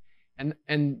time.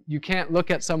 And you can't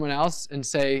look at someone else and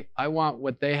say, I want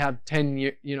what they have 10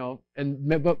 years,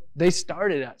 but they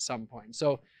started at some point.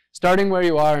 So starting where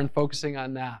you are and focusing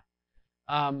on that.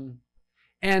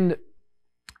 And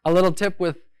a little tip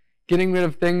with getting rid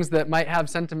of things that might have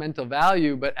sentimental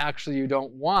value, but actually you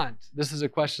don't want. This is a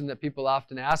question that people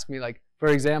often ask me, like, for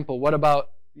example, what about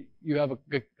you have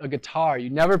a guitar, you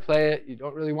never play it, you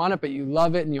don't really want it, but you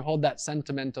love it and you hold that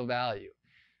sentimental value.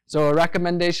 So a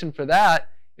recommendation for that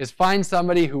is find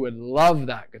somebody who would love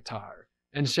that guitar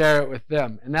and share it with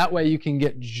them. And that way you can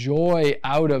get joy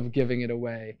out of giving it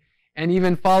away, and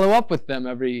even follow up with them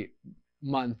every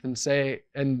month and say,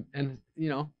 and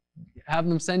have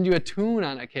them send you a tune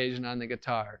on occasion on the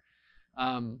guitar.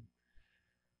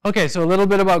 Okay, so a little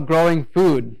bit about growing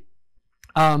food.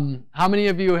 How many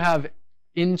of you have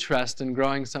interest in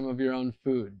growing some of your own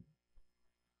food?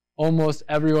 Almost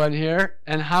everyone here.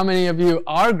 And how many of you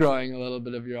are growing a little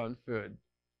bit of your own food?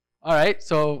 All right,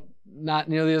 so not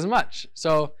nearly as much.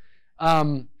 So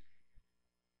I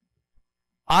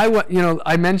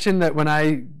mentioned that when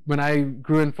I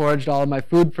grew and foraged all of my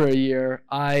food for a year,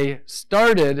 I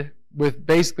started with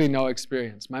basically no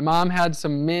experience. My mom had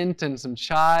some mint and some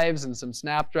chives and some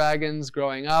snapdragons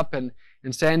growing up, and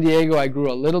in San Diego I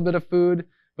grew a little bit of food.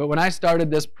 But when I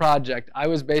started this project, I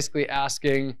was basically I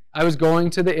was going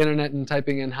to the internet and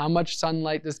typing in, how much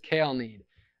sunlight does kale need?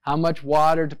 How much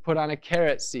water to put on a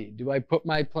carrot seed? Do I put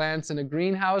my plants in a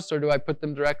greenhouse, or do I put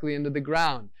them directly into the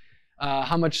ground?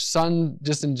 How much sun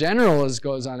just in general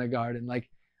goes on a garden? Like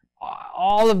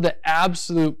all of the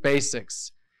absolute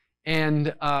basics.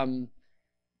 And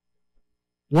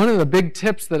one of the big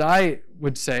tips that I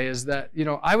would say is that,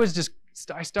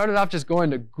 I started off just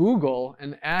going to Google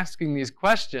and asking these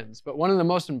questions. But one of the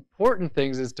most important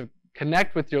things is to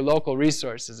connect with your local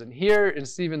resources. And here in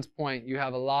Stevens Point, you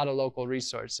have a lot of local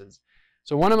resources.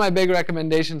 So one of my big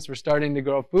recommendations for starting to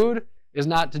grow food is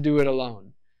not to do it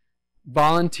alone.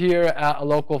 Volunteer at a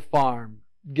local farm.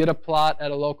 Get a plot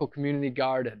at a local community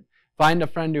garden. Find a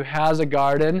friend who has a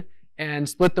garden and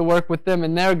split the work with them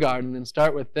in their garden and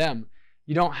start with them.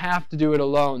 You don't have to do it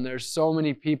alone. There's so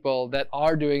many people that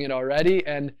are doing it already,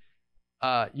 and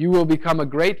you will become a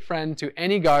great friend to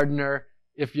any gardener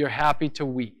if you're happy to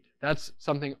weed. That's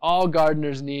something all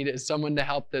gardeners need, is someone to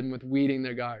help them with weeding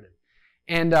their garden.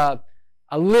 And a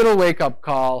little wake-up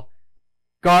call,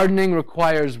 gardening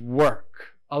requires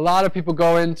work. A lot of people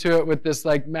go into it with this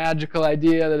like magical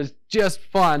idea that it's just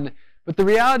fun, but the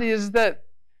reality is that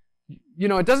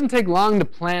it doesn't take long to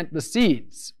plant the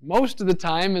seeds. Most of the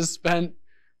time is spent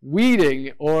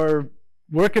weeding or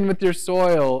working with your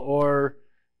soil, or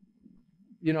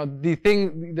the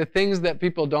things that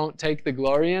people don't take the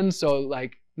glory in. So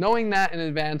like knowing that in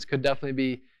advance could definitely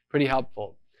be pretty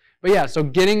helpful. But yeah, so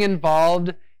getting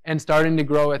involved and starting to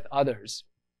grow with others.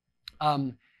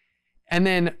 And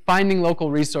then finding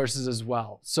local resources as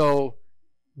well. So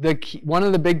one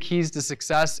of the big keys to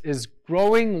success is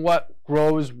growing what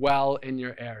grows well in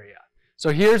your area.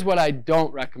 So here's what I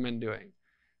don't recommend doing.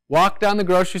 Walk down the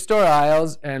grocery store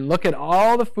aisles and look at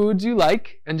all the foods you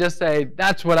like and just say,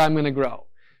 that's what I'm going to grow.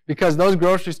 Because those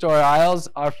grocery store aisles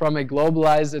are from a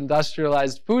globalized,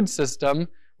 industrialized food system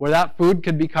where that food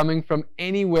could be coming from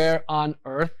anywhere on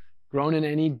earth, grown in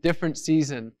any different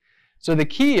season. So the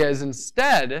key is,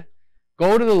 instead,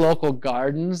 go to the local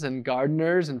gardens and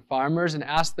gardeners and farmers and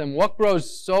ask them what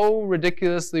grows so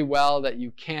ridiculously well that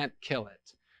you can't kill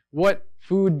it. What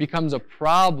food becomes a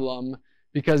problem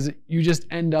because you just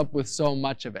end up with so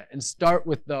much of it, and start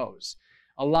with those.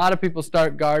 A lot of people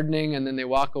start gardening and then they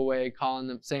walk away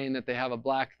saying that they have a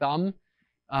black thumb.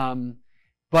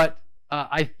 But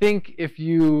I think if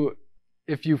you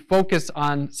focus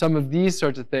on some of these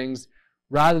sorts of things,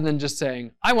 rather than just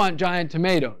saying, I want giant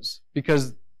tomatoes,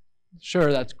 because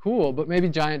sure, that's cool, but maybe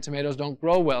giant tomatoes don't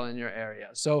grow well in your area.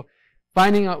 So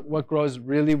finding out what grows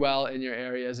really well in your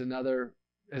area is another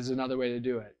way to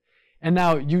do it. And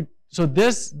now so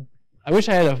this, I wish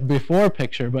I had a before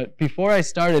picture, but before I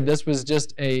started, this was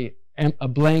just a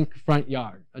blank front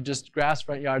yard, a just grass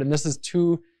front yard, and this is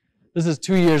 2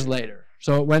 years later.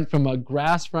 So it went from a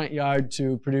grass front yard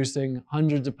to producing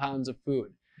hundreds of pounds of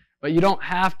food. But you don't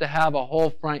have to have a whole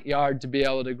front yard to be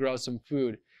able to grow some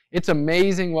food. It's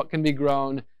amazing what can be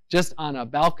grown just on a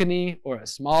balcony or a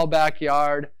small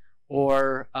backyard,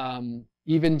 or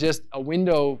even just a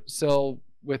windowsill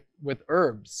with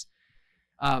herbs.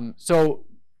 So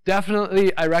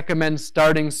definitely I recommend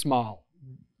starting small.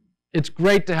 It's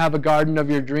great to have a garden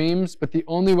of your dreams, but the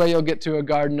only way you'll get to a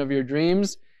garden of your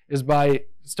dreams is by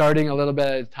starting a little bit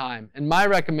at a time. And my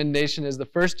recommendation is the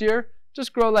first year,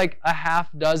 just grow like a half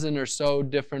dozen or so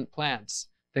different plants.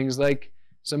 Things like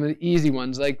some of the easy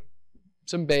ones, like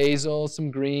some basil,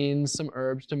 some greens, some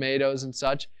herbs, tomatoes, and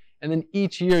such. And then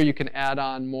each year you can add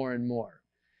on more and more.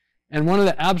 And one of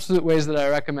the absolute ways that I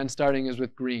recommend starting is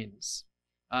with greens.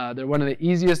 They're one of the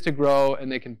easiest to grow, and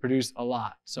they can produce a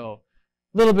lot. So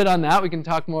a little bit on that. We can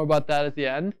talk more about that at the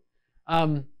end.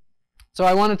 So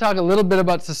I want to talk a little bit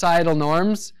about societal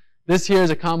norms. This here is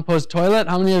a compost toilet.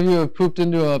 How many of you have pooped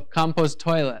into a compost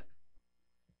toilet?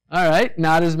 All right,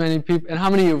 not as many people. And how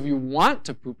many of you want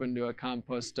to poop into a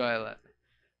compost toilet?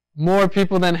 More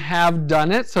people than have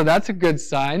done it, so that's a good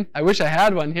sign. I wish I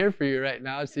had one here for you right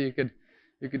now so you could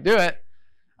do it.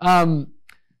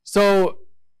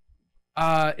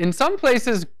 In some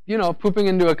places, pooping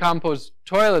into a compost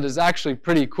toilet is actually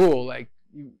pretty cool. Like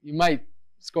you might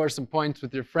score some points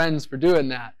with your friends for doing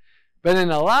that. But in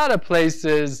a lot of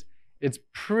places, it's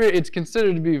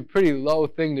considered to be a pretty low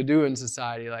thing to do in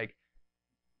society. Like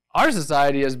our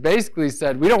society has basically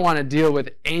said we don't want to deal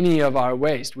with any of our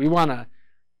waste. We want to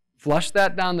flush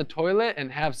that down the toilet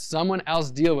and have someone else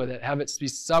deal with it. Have it be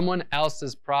someone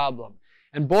else's problem.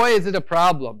 And boy, is it a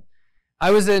problem.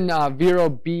 I was in Vero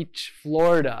Beach,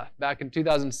 Florida back in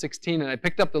 2016, and I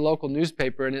picked up the local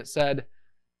newspaper, and it said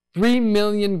 3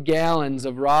 million gallons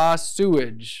of raw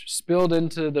sewage spilled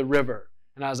into the river.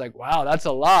 And I was like, wow, that's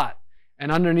a lot.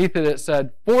 And underneath it, it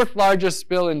said 4th largest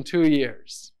spill in 2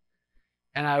 years.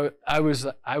 And I was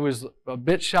a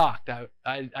bit shocked.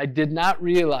 I did not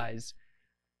realize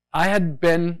I had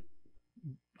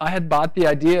bought the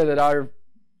idea that our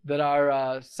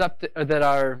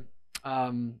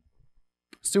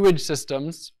sewage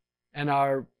systems and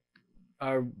our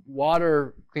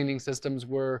water cleaning systems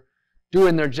were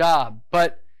doing their job,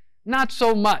 but not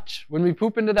so much. When we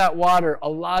poop into that water, a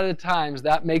lot of times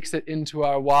that makes it into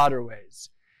our waterways.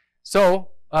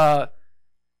 So for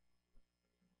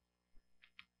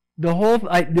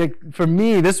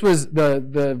me, this was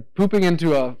the pooping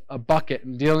into a bucket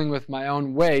and dealing with my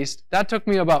own waste. That took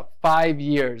me about 5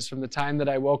 years from the time that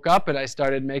I woke up and I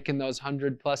started making those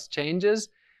 100+ changes.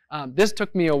 This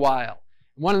took me a while.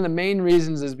 One of the main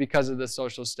reasons is because of the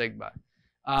social stigma.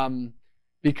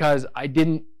 Because I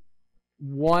didn't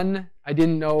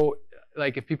know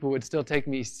like if people would still take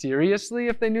me seriously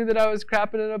if they knew that I was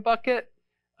crapping in a bucket.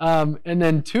 And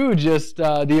then 2, just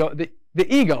the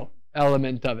ego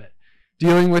element of it.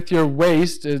 Dealing with your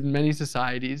waste in many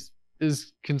societies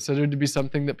is considered to be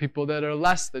something that people that are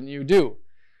less than you do.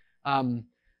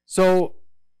 So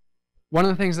one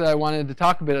of the things that I wanted to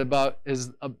talk a bit about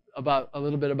is a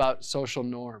little bit about social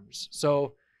norms.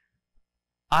 So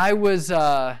I was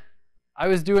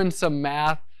doing some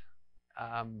math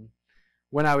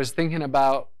when I was thinking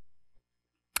about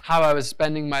how I was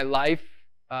spending my life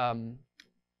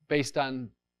based on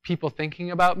people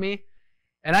thinking about me.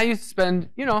 And I used to spend,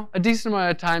 a decent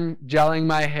amount of time gelling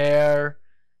my hair.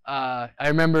 I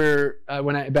remember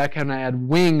back when I had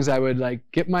wings, I would like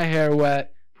get my hair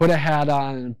wet, put a hat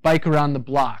on, and bike around the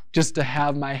block just to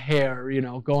have my hair,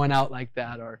 going out like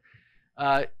that. Or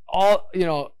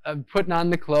putting on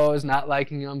the clothes, not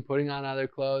liking them, putting on other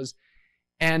clothes.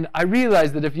 And I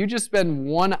realized that if you just spend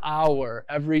 1 hour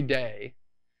every day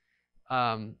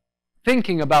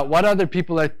thinking about what other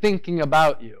people are thinking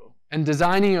about you, and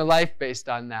designing your life based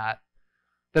on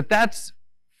that's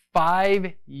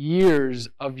 5 years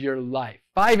of your life,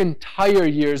 5 entire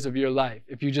years of your life,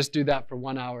 if you just do that for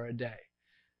 1 hour a day.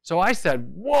 So I said,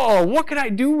 whoa, what could I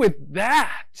do with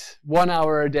that 1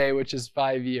 hour a day, which is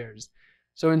 5 years?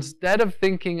 So instead of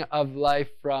thinking of life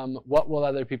from what will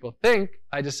other people think,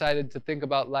 I decided to think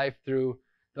about life through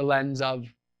the lens of,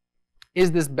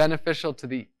 is this beneficial to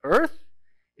the earth?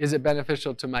 Is it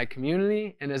beneficial to my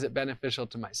community? And is it beneficial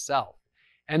to myself?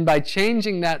 And by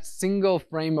changing that single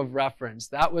frame of reference,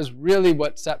 that was really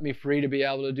what set me free to be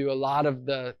able to do a lot of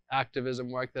the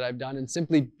activism work that I've done and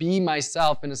simply be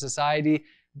myself in a society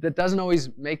that doesn't always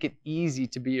make it easy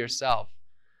to be yourself.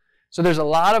 So there's a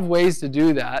lot of ways to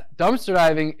do that. Dumpster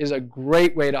diving is a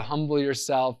great way to humble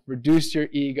yourself, reduce your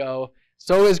ego.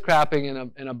 So is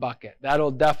crapping in a bucket.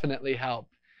 That'll definitely help.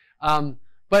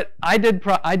 But I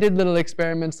did little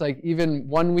experiments, like even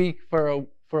 1 week for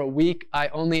a week, I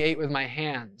only ate with my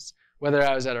hands, whether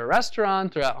I was at a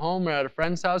restaurant or at home or at a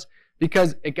friend's house,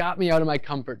 because it got me out of my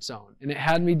comfort zone and it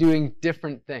had me doing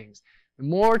different things. The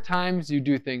more times you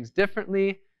do things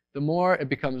differently, the more it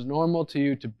becomes normal to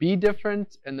you to be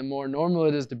different, and the more normal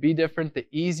it is to be different, the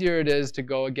easier it is to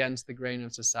go against the grain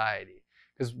of society.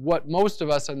 Because what most of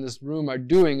us in this room are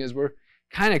doing is we're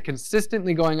kind of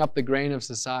consistently going up the grain of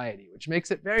society, which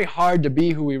makes it very hard to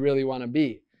be who we really want to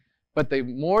be. But the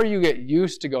more you get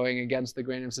used to going against the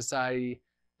grain of society,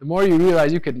 the more you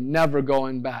realize you could never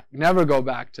go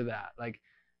back to that. Like,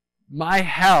 my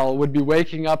hell would be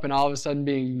waking up and all of a sudden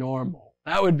being normal.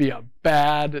 That would be a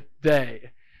bad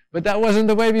day. But that wasn't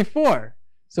the way before.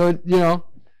 So,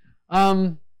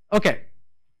 okay.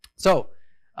 So,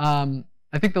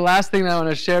 I think the last thing that I want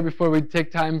to share before we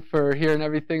take time for hearing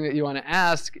everything that you want to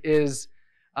ask is,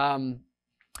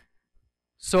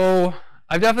 so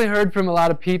I've definitely heard from a lot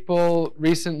of people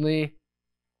recently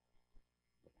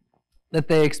that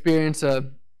they experience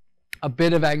a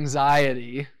bit of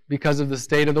anxiety because of the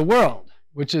state of the world,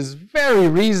 which is very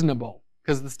reasonable,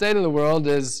 because the state of the world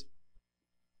is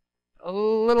a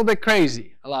little bit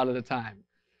crazy a lot of the time.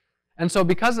 And so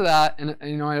because of that, and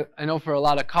I know for a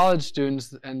lot of college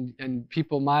students and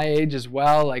people my age as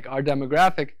well, like our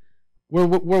demographic, we're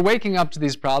waking up to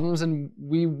these problems, and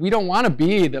we don't want to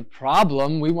be the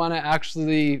problem. We want to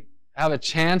actually have a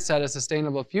chance at a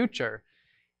sustainable future.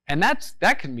 And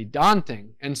that can be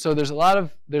daunting. And so there's a lot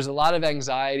of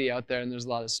anxiety out there, and there's a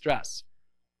lot of stress.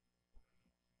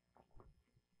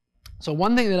 So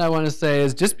one thing that I want to say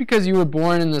is, just because you were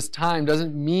born in this time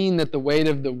doesn't mean that the weight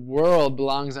of the world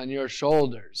belongs on your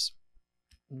shoulders.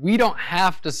 We don't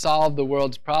have to solve the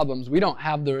world's problems. We don't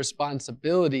have the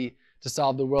responsibility to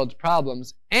solve the world's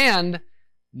problems. And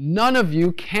none of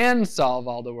you can solve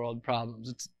all the world problems.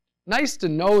 It's nice to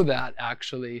know that,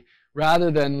 actually,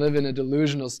 rather than live in a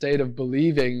delusional state of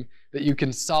believing that you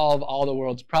can solve all the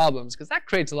world's problems, because that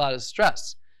creates a lot of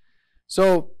stress.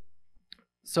 So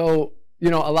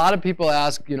a lot of people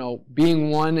ask, being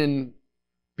one in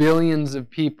billions of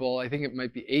people, I think it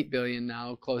might be 8 billion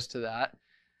now, close to that,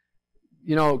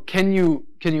 can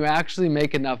you actually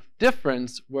make enough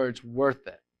difference where it's worth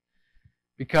it?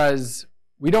 Because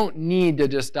we don't need to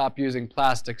just stop using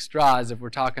plastic straws if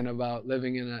we're talking about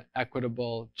living in an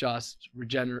equitable, just,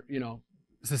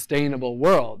 sustainable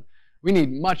world. We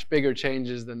need much bigger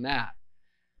changes than that.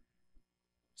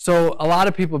 So a lot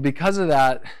of people, because of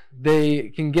that, they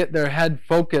can get their head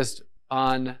focused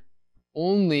on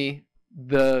only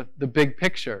the big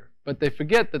picture, but they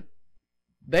forget that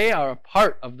they are a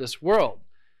part of this world.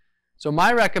 So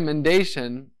my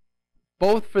recommendation,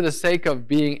 both for the sake of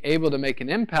being able to make an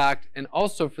impact and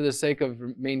also for the sake of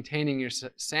maintaining your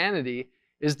sanity,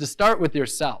 is to start with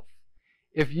yourself.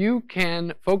 If you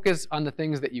can focus on the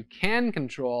things that you can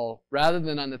control rather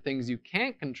than on the things you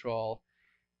can't control,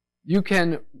 you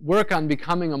can work on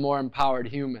becoming a more empowered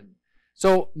human.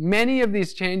 So many of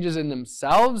these changes in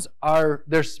themselves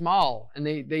they're small, and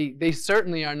they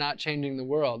certainly are not changing the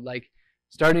world. Like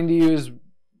starting to use,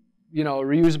 a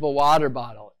reusable water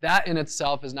bottle. That in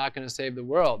itself is not going to save the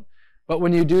world. But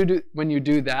when you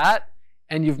do that,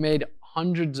 and you've made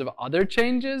hundreds of other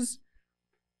changes,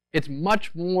 it's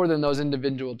much more than those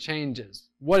individual changes.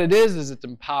 What it is it's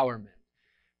empowerment.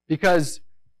 Because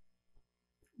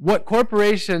what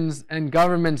corporations and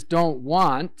governments don't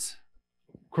want,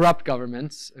 corrupt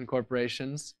governments and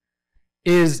corporations,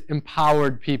 is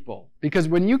empowered people. Because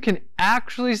when you can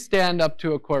actually stand up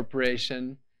to a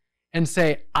corporation and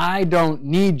say, I don't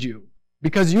need you,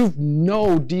 because you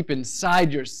know deep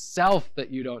inside yourself that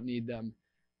you don't need them,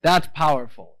 that's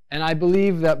powerful. And I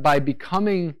believe that by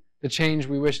becoming the change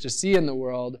we wish to see in the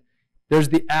world, there's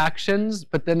the actions,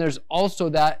 but then there's also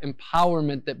that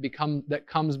empowerment that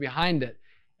comes behind it.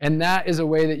 And that is a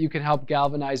way that you can help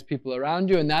galvanize people around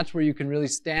you, and that's where you can really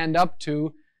stand up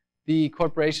to the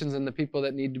corporations and the people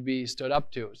that need to be stood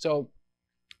up to. So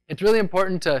it's really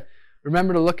important to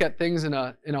remember to look at things in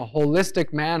a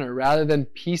holistic manner rather than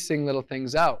piecing little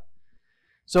things out.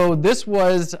 So this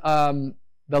was the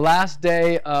last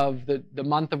day of the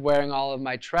month of wearing all of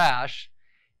my trash,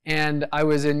 and I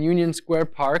was in Union Square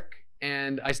Park,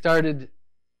 and I started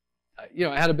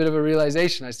I had a bit of a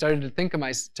realization. I started to think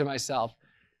to myself,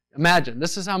 imagine,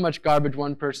 this is how much garbage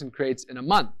one person creates in a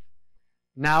month.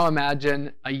 Now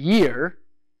imagine a year.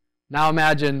 Now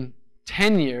imagine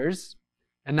 10 years.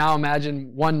 And now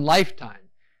imagine one lifetime.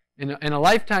 In a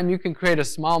lifetime, you can create a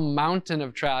small mountain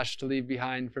of trash to leave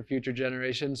behind for future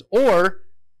generations, or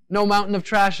no mountain of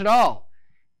trash at all.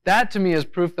 That, to me, is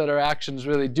proof that our actions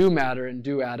really do matter and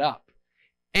do add up.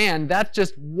 And that's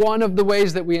just one of the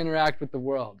ways that we interact with the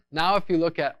world. Now, if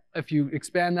you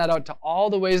expand that out to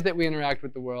all the ways that we interact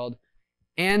with the world,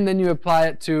 and then you apply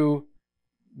it to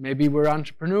maybe we're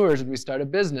entrepreneurs and we start a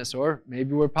business, or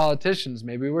maybe we're politicians,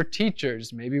 maybe we're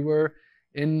teachers, maybe we're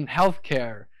in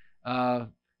healthcare,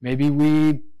 maybe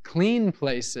we clean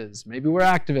places, maybe we're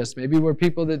activists, maybe we're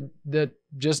people that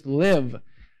just live.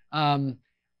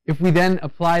 If we then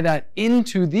apply that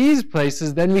into these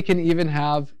places, then we can even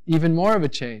have even more of a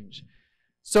change.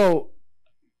 So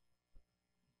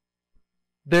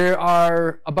there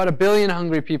are about 1 billion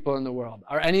hungry people in the world.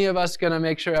 Are any of us going to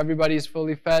make sure everybody's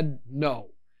fully fed? No.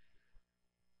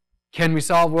 Can we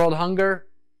solve world hunger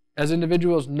as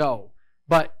individuals? No.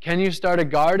 But can you start a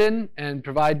garden and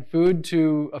provide food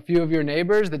to a few of your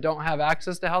neighbors that don't have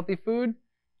access to healthy food?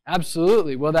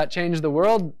 Absolutely. Will that change the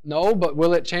world? No. But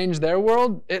will it change their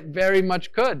world? It very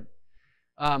much could.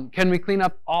 Can we clean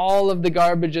up all of the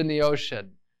garbage in the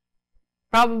ocean?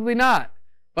 Probably not.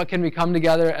 But can we come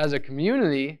together as a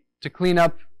community to clean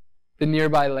up the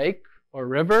nearby lake or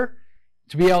river,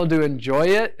 to be able to enjoy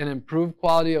it and improve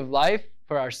quality of life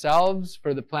for ourselves,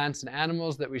 for the plants and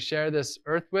animals that we share this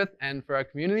earth with, and for our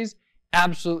communities?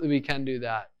 Absolutely, we can do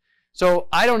that. So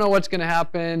I don't know what's going to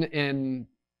happen in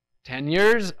 10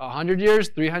 years, 100 years,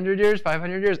 300 years,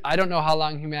 500 years. I don't know how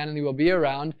long humanity will be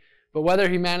around. But whether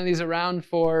humanity's around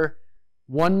for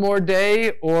one more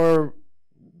day or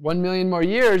 1 million more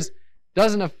years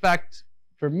doesn't affect,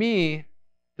 for me,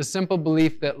 the simple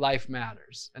belief that life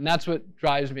matters. And that's what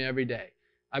drives me every day.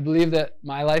 I believe that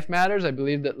my life matters. I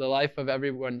believe that the life of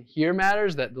everyone here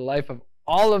matters, that the life of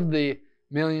all of the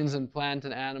millions of plant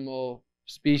and animal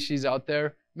species out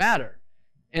there matter.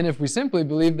 And if we simply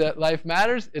believe that life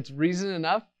matters, it's reason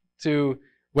enough to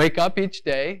wake up each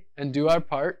day and do our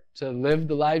part to live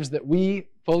the lives that we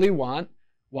fully want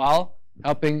while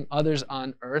helping others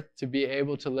on earth to be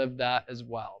able to live that as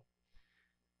well.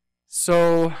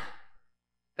 So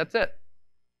that's it.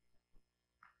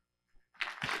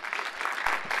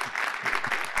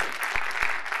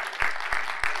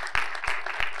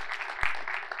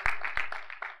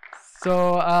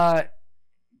 So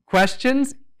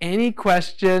questions? Any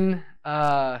question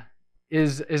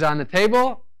is on the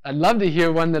table. I'd love to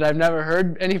hear one that I've never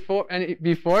heard any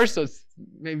before, so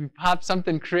maybe pop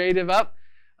something creative up.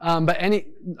 But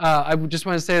I just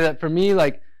want to say that for me,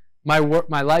 like my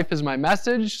life is my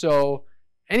message. So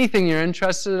anything you're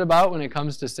interested about when it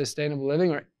comes to sustainable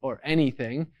living or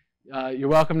anything, you're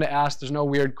welcome to ask. There's no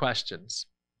weird questions.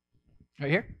 Right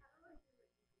here.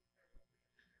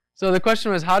 So the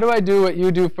question was, how do I do what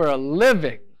you do for a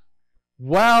living?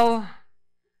 Well,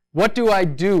 what do I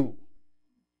do?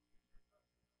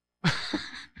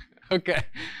 Okay.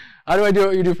 How do I do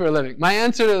what you do for a living? My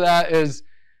answer to that is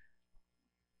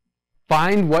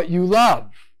find what you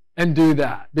love and do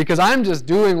that. Because I'm just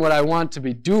doing what I want to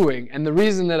be doing. And the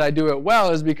reason that I do it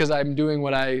well is because I'm doing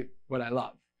what I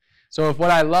love. So if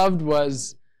what I loved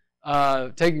was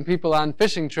taking people on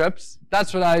fishing trips,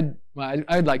 that's what I'd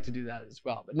like to do that as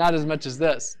well, but not as much as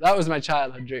this. That was my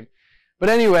childhood dream. But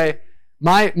anyway,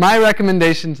 my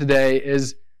recommendation today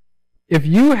is if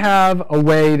you have a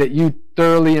way that you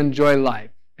thoroughly enjoy life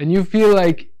and you feel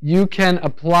like you can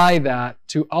apply that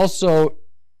to also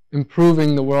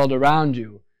improving the world around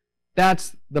you,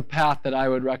 that's the path that I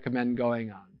would recommend going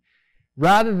on.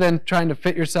 Rather than trying to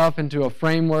fit yourself into a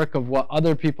framework of what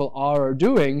other people are or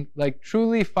doing, like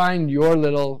truly find your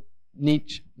little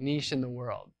niche in the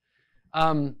world.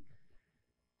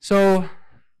 So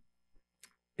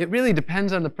it really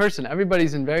depends on the person.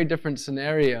 Everybody's in very different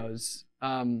scenarios.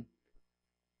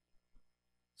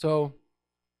 So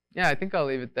yeah, I think I'll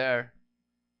leave it there.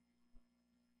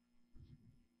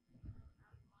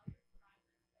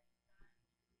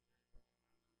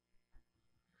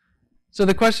 So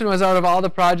the question was, out of all the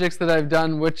projects that I've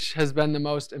done, which has been the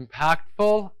most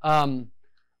impactful?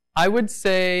 I would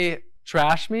say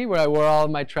Trash Me, where I wore all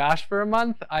of my trash for a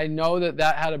month. I know that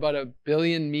that had about 1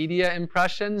 billion media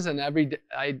impressions, and every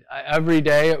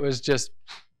day it was just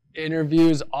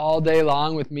interviews all day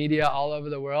long with media all over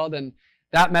the world, and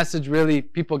that message really,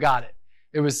 people got it.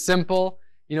 It was simple.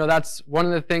 You know, that's one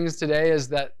of the things today is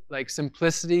that like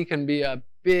simplicity can be a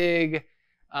big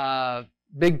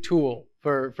tool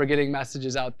for getting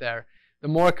messages out there. The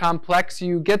more complex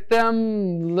you get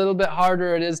them, a little bit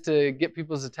harder it is to get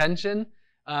people's attention.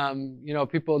 You know,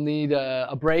 people need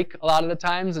a break a lot of the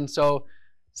times, and so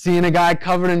seeing a guy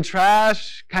covered in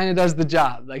trash kind of does the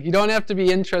job. Like, you don't have to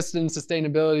be interested in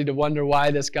sustainability to wonder why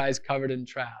this guy's covered in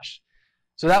trash.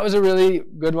 So that was a really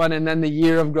good one. And then the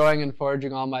year of growing and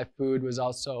foraging all my food was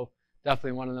also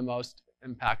definitely one of the most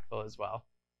impactful as well.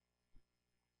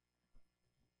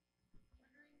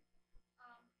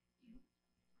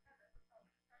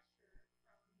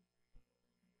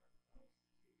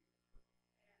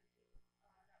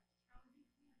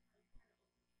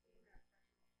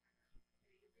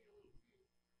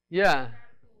 Yeah.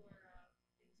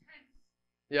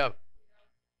 Yep.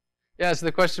 Yeah, so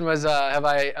the question was, have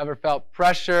I ever felt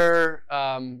pressure,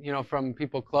 you know, from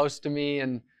people close to me,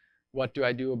 and what do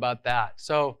I do about that?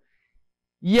 So,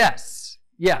 yes.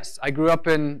 I grew up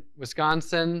in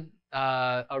Wisconsin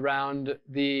around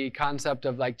the concept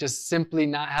of like just simply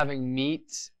not having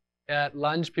meat at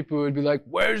lunch. People would be like,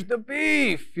 "Where's the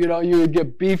beef?" You know, you would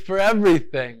get beef for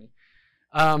everything.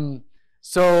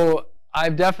 So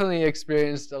I've definitely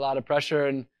experienced a lot of pressure,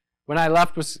 and when I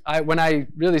left, when I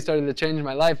really started to change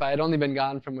my life, I had only been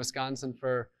gone from Wisconsin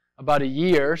for about a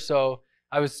year, so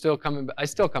I still come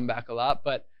back a lot,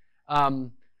 but I've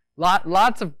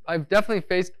definitely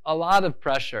faced a lot of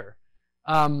pressure.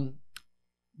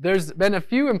 There's been a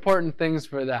few important things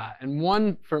for that, and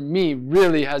one for me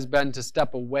really has been to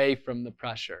step away from the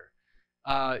pressure.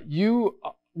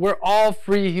 We're all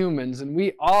free humans, and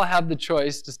we all have the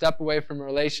choice to step away from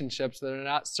relationships that are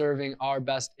not serving our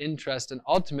best interest and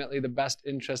ultimately the best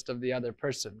interest of the other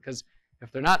person. Because if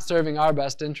they're not serving our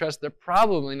best interest, they're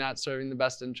probably not serving the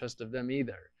best interest of them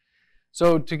either.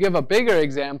 So to give a bigger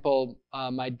example,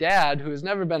 my dad, who has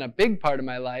never been a big part of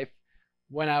my life,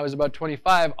 when I was about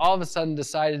 25, all of a sudden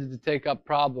decided to take up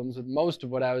problems with most of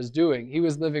what I was doing. He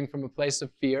was living from a place of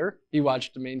fear. He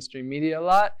watched the mainstream media a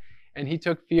lot, and he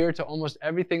took fear to almost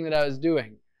everything that I was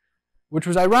doing, which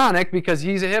was ironic because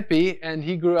he's a hippie and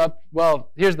he grew up,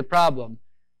 well, here's the problem.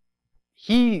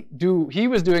 He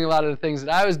was doing a lot of the things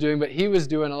that I was doing, but he was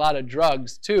doing a lot of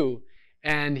drugs too,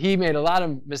 and he made a lot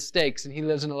of mistakes and he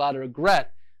lives in a lot of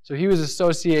regret. So he was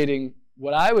associating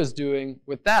what I was doing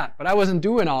with that, but I wasn't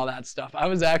doing all that stuff. I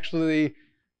was actually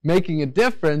making a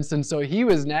difference, and so he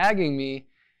was nagging me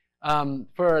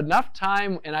for enough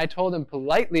time, and I told him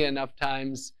politely enough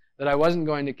times that I wasn't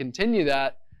going to continue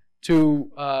that.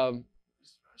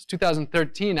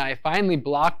 2013, I finally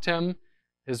blocked him,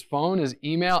 his phone, his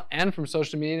email, and from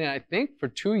social media. And I think for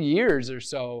 2 years or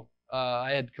so,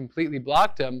 I had completely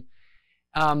blocked him.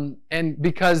 And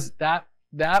because that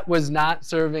was not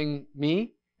serving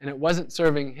me, and it wasn't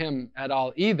serving him at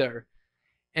all either.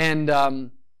 And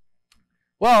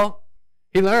well,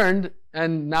 he learned,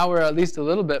 and now we're at least a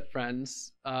little bit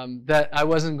friends, that I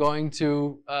wasn't going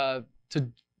to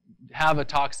have a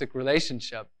toxic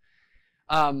relationship.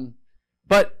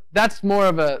 But that's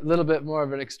a little bit more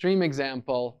of an extreme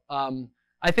example.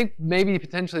 I think maybe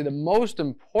potentially the most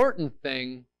important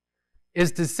thing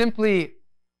is to simply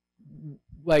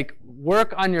like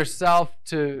work on yourself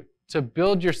to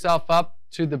build yourself up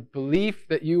to the belief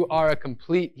that you are a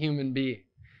complete human being.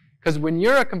 Because when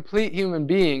you're a complete human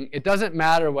being, it doesn't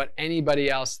matter what anybody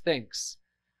else thinks.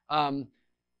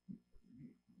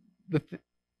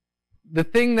 The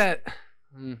thing that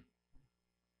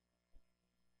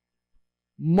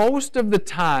most of the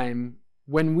time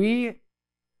when we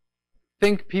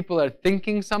think people are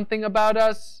thinking something about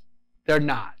us, they're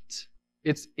not.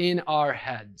 It's in our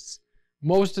heads.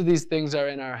 Most of these things are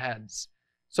in our heads.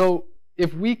 So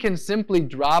if we can simply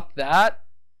drop that,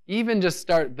 even just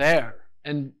start there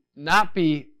and not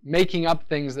be making up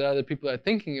things that other people are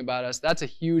thinking about us, that's a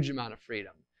huge amount of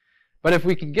freedom. But if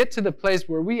we can get to the place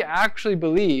where we actually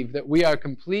believe that we are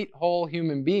complete, whole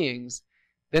human beings,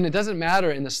 then it doesn't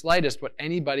matter in the slightest what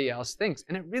anybody else thinks.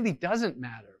 And it really doesn't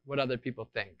matter what other people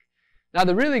think. Now,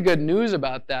 the really good news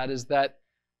about that is that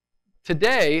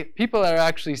today, people are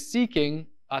actually seeking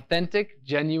authentic,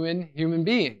 genuine human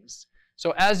beings.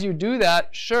 So as you do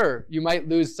that, sure, you might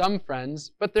lose some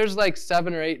friends, but there's like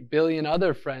 7 or 8 billion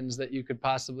other friends that you could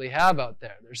possibly have out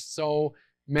there. There's so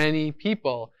many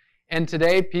people. And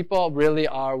today, people really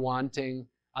are wanting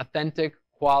authentic,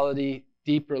 quality,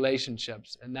 deep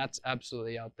relationships, and that's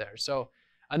absolutely out there. So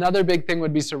another big thing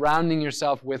would be surrounding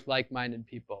yourself with like-minded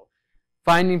people.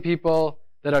 Finding people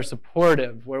that are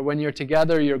supportive, where when you're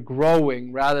together, you're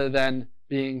growing rather than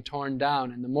being torn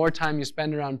down. And the more time you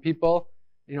spend around people,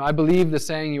 you know, I believe the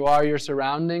saying, you are your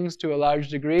surroundings to a large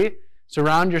degree.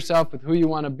 Surround yourself with who you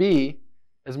want to be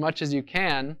as much as you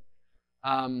can.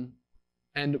 And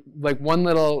like one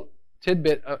little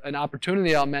tidbit, an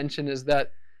opportunity I'll mention is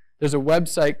that there's a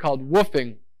website called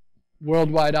Woofing,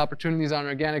 Worldwide Opportunities on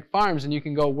Organic Farms, and you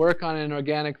can go work on an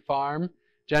organic farm,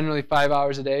 generally 5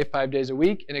 hours a day, 5 days a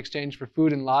week, in exchange for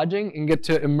food and lodging, and get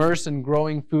to immerse in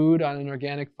growing food on an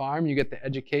organic farm. You get the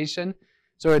education.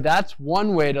 So that's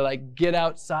one way to like get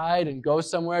outside and go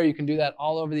somewhere. You can do that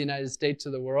all over the United States or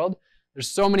the world. There's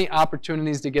so many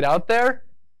opportunities to get out there,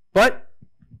 but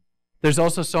there's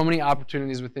also so many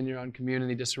opportunities within your own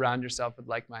community to surround yourself with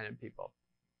like-minded people.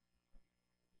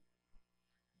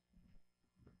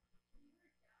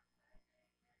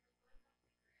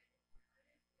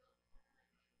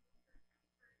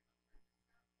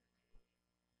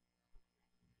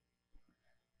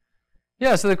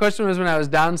 Yeah, so the question was, when I was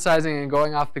downsizing and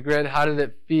going off the grid, how did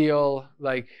it feel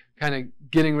like kind of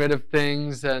getting rid of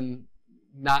things and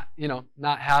not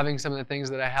having some of the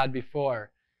things that I had before?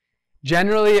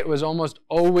 Generally, it was almost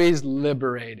always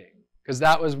liberating, because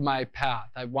that was my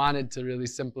path. I wanted to really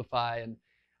simplify, and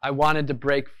I wanted to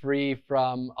break free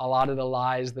from a lot of the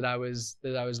lies that I was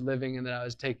living and that I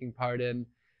was taking part in.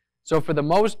 So for the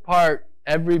most part,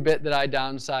 every bit that I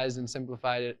downsized and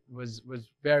simplified it was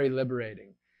very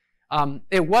liberating.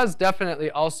 It was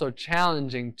definitely also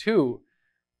challenging too,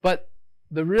 but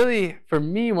for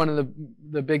me, one of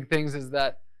the big things is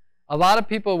that a lot of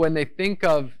people, when they think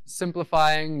of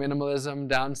simplifying, minimalism,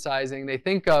 downsizing, they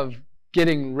think of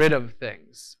getting rid of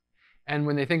things. And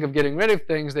when they think of getting rid of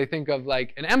things, they think of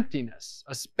like an emptiness,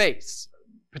 a space,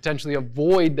 potentially a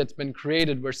void that's been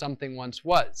created where something once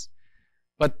was.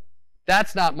 But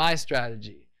that's not my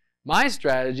strategy. My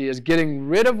strategy is getting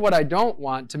rid of what I don't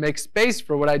want to make space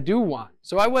for what I do want.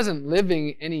 So I wasn't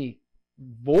living any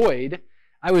void.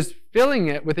 I was filling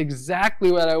it with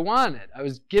exactly what I wanted. I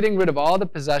was getting rid of all the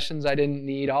possessions I didn't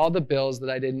need, all the bills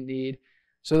that I didn't need,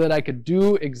 so that I could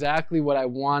do exactly what I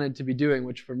wanted to be doing,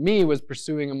 which for me was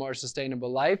pursuing a more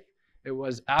sustainable life. It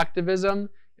was activism.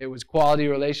 It was quality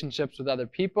relationships with other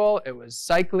people. It was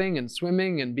cycling and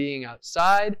swimming and being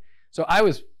outside. So I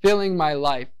was filling my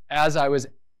life as I was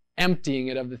emptying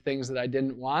it of the things that I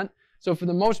didn't want. So for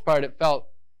the most part, it felt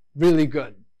really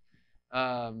good.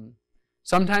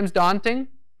 Sometimes daunting,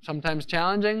 sometimes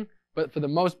challenging, but for the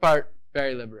most part,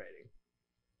 very liberating.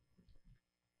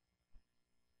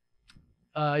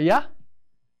 Yeah?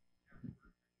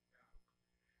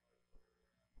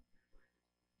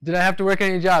 Did I have to work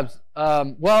any jobs?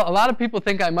 Well, a lot of people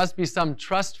think I must be some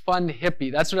trust fund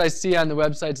hippie. That's what I see on the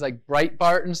websites like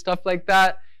Breitbart and stuff like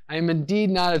that. I am indeed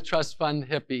not a trust fund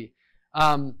hippie.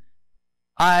 That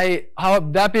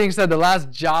being said, the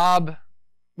last job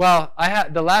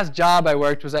I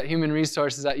worked was at Human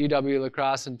Resources at UW La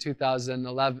Crosse in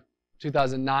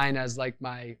 2009 as like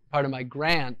part of my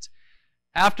grant.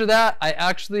 After that, I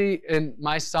actually, in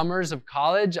my summers of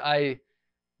college, I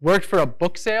worked for a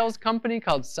book sales company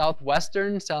called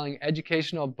Southwestern, selling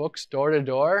educational books door to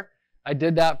door. I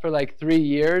did that for like 3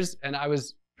 years, and I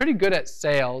was pretty good at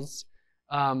sales.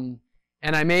 And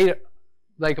I made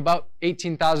like about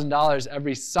 $18,000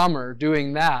 every summer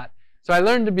doing that. So I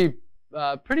learned to be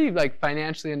pretty like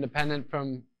financially independent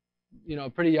from a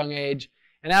pretty young age.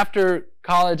 And after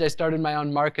college, I started my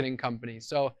own marketing company.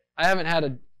 So I haven't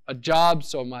had a job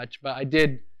so much, but I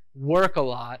did work a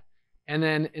lot. And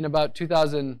then in about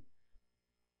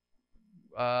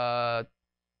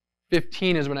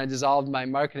 2015 is when I dissolved my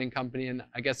marketing company, and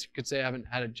I guess you could say I haven't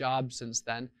had a job since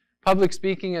then. Public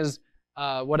speaking is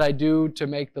what I do to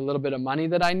make the little bit of money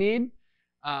that I need.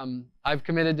 I've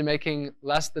committed to making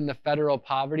less than the federal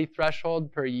poverty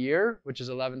threshold per year, which is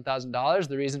 $11,000.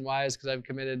 The reason why is because I've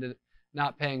committed to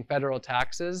not paying federal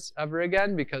taxes ever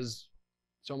again, because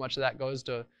so much of that goes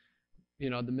to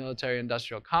the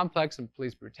military-industrial complex and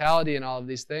police brutality and all of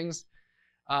these things.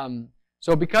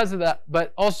 So because of that,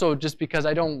 but also just because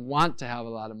I don't want to have a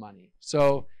lot of money.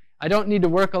 So I don't need to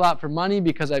work a lot for money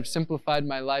because I've simplified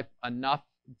my life enough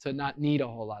to not need a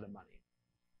whole lot of money.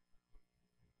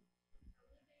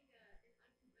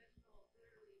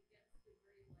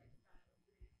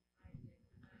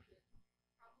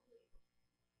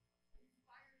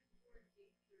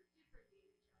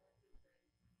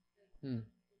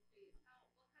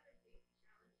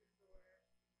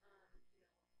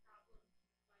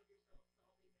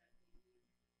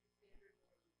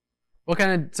 What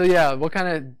kind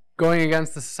of, going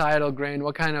against the societal grain,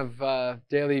 what kind of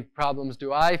daily problems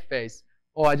do I face?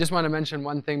 Oh, I just want to mention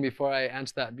one thing before I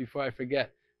answer that, before I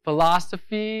forget.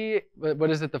 Philosophy,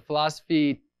 what is it, the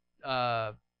Philosophy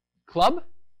Club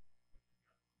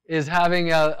is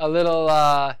having a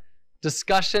little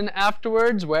discussion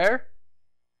afterwards. Where?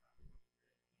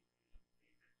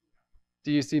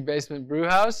 DUC Basement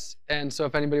Brewhouse. And so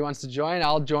if anybody wants to join,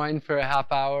 I'll join for a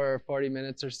half hour or 40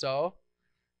 minutes or so.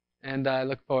 And I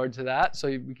look forward to that. So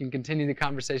we can continue the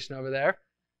conversation over there.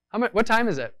 What time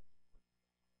is it?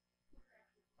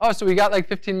 Oh, so we got like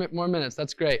 15 more minutes.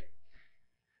 That's great.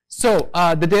 So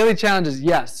the daily challenges,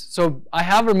 yes. So I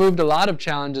have removed a lot of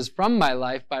challenges from my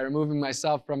life by removing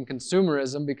myself from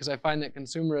consumerism, because I find that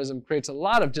consumerism creates a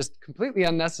lot of just completely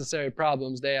unnecessary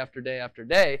problems day after day after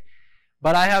day.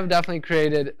 But I have definitely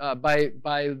created,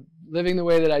 by living the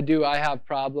way that I do, I have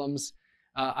problems.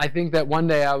 I think that one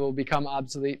day I will become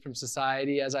obsolete from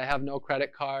society, as I have no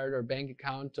credit card or bank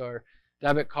account or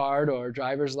debit card or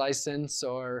driver's license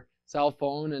or cell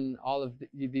phone and all of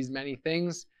these many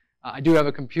things. I do have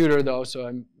a computer though, so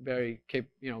I'm very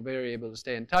able to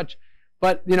stay in touch.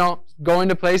 But going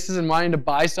to places and wanting to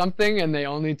buy something and they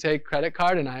only take credit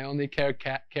card and I only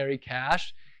carry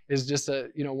cash is just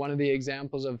one of the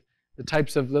examples of the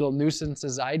types of little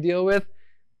nuisances I deal with.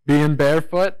 Being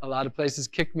barefoot, a lot of places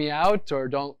kick me out or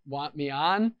don't want me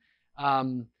on.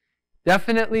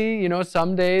 Definitely,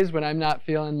 some days when I'm not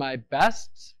feeling my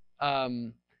best,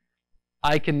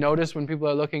 I can notice when people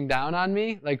are looking down on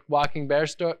me, like walking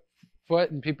barefoot,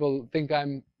 and people think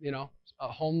I'm,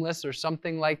 homeless or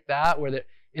something like that, where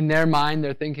in their mind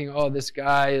they're thinking, oh, this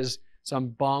guy is some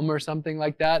bum or something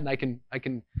like that, and I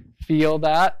can feel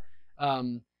that.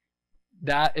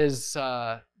 That is,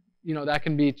 that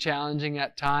can be challenging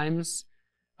at times.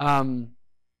 Trying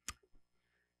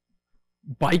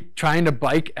to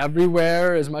bike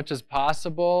everywhere as much as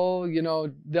possible.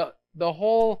 The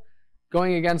whole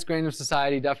going against grain of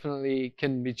society definitely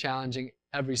can be challenging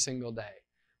every single day.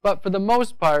 But for the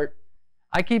most part,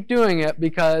 I keep doing it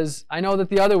because I know that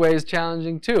the other way is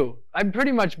challenging too. I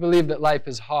pretty much believe that life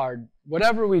is hard.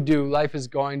 Whatever we do, life is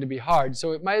going to be hard.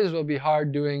 So it might as well be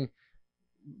hard doing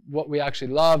what we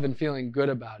actually love and feeling good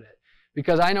about it.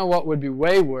 Because I know what would be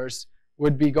way worse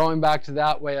would be going back to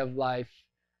that way of life.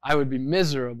 I would be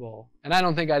miserable. And I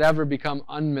don't think I'd ever become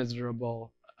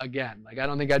unmiserable again. Like, I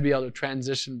don't think I'd be able to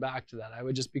transition back to that. I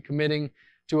would just be committing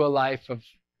to a life of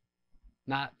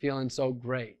not feeling so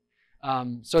great.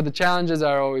 So the challenges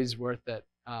are always worth it,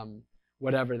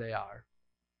 whatever they are.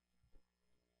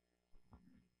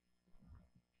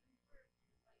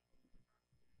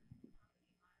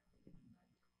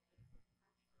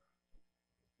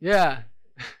 Yeah.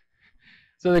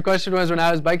 So the question was, when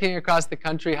I was biking across the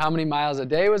country, how many miles a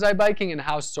day was I biking and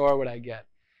how sore would I get?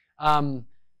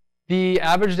 The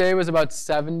average day was about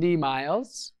 70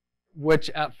 miles, which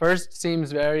at first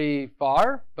seems very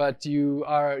far, but you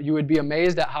would be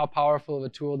amazed at how powerful of a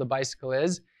tool the bicycle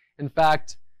is. In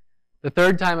fact, the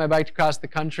third time I biked across the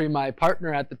country, my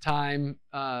partner at the time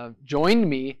joined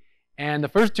me, and the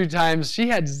first two times she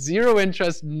had zero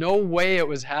interest, no way it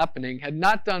was happening, had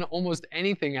not done almost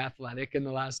anything athletic in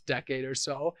the last decade or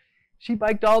so. She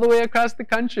biked all the way across the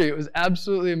country. It was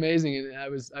absolutely amazing, and I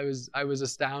was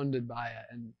astounded by it.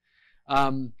 And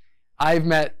I've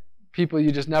met people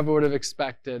you just never would have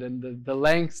expected, and the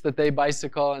lengths that they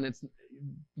bicycle, and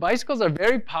bicycles are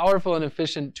very powerful and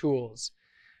efficient tools.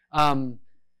 And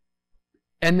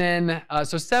then,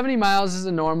 so 70 miles is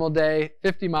a normal day,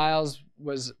 50 miles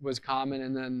was common,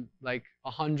 and then like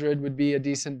 100 would be a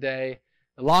decent day.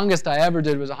 The longest I ever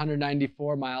did was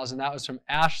 194 miles, and that was from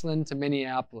Ashland to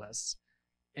Minneapolis.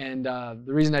 And the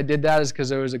reason I did that is because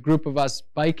there was a group of us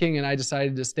biking, and I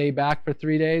decided to stay back for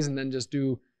 3 days and then just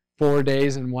do 4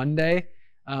 days in 1 day.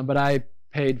 But I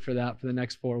paid for that for the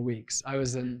next 4 weeks. I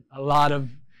was in a lot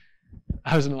of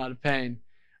pain.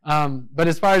 But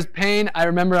as far as pain, I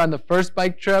remember on the first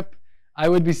bike trip, I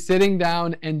would be sitting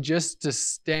down, and just to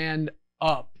stand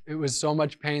up, it was so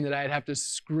much pain that I'd have to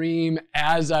scream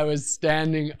as I was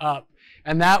standing up.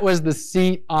 And that was the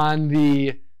seat on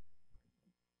the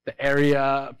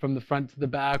area from the front to the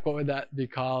back. What would that be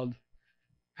called?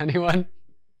 Anyone?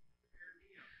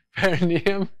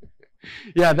 Perineum.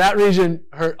 Yeah, that region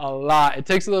hurt a lot. It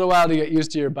takes a little while to get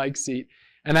used to your bike seat.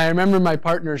 And I remember my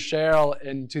partner Cheryl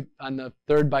on the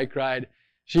third bike ride,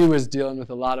 she was dealing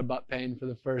with a lot of butt pain for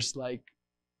the first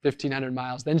 1,500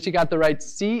 miles. Then she got the right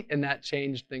seat, and that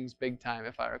changed things big time,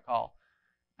 if I recall.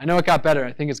 I know it got better.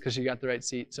 I think it's because she got the right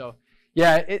seat. So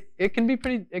yeah, it can be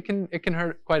it can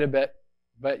hurt quite a bit,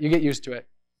 but you get used to it,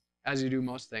 as you do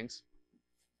most things.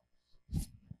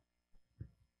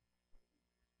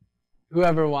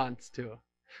 Whoever wants to.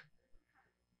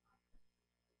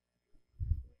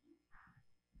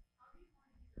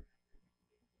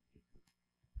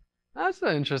 That's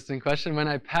an interesting question. When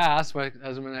I pass,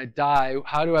 as when I die,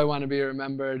 how do I want to be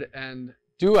remembered, and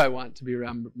do I want to be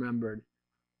remembered?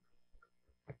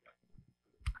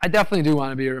 I definitely do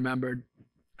want to be remembered.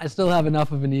 I still have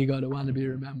enough of an ego to want to be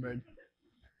remembered.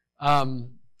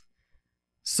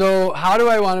 So how do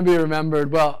I want to be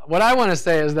remembered? Well, what I want to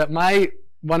say is that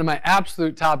one of my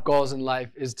absolute top goals in life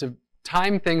is to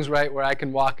time things right where I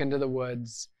can walk into the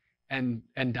woods and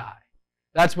die.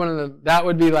 That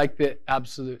would be like the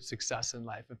absolute success in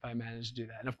life if I managed to do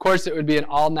that. And of course, it would be in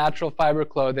all natural fiber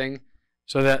clothing,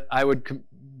 so that I would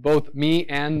both me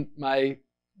and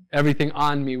everything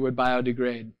on me would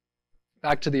biodegrade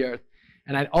back to the earth.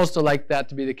 And I'd also like that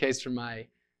to be the case for my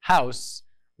house,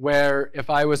 where if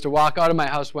I was to walk out of my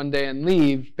house one day and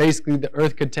leave, basically the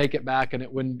earth could take it back and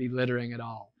it wouldn't be littering at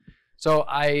all. So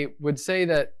I would say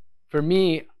that for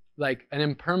me, like an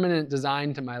impermanent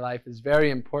design to my life is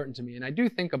very important to me. And I do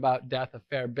think about death a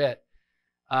fair bit.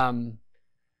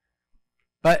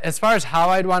 But as far as how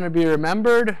I'd want to be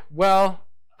remembered, well,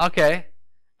 okay.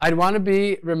 I'd want to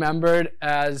be remembered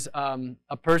as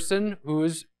a person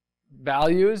whose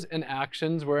values and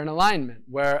actions were in alignment,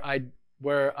 where I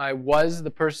was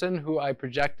the person who I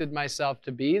projected myself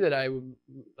to be, that I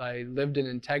lived in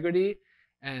integrity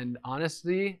and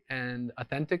honesty and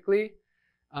authentically.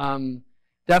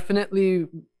 Definitely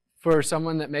for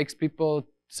someone that makes people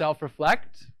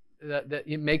self-reflect, that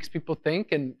it makes people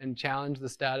think and challenge the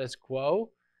status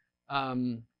quo.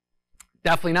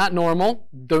 Definitely not normal.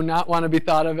 Do not want to be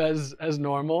thought of as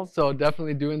normal, so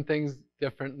definitely doing things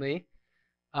differently.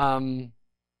 I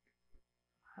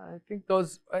think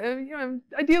those,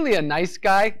 ideally a nice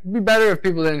guy. It'd be better if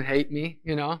people didn't hate me,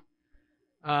 you know.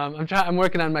 I'm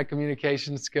working on my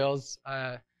communication skills.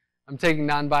 I'm taking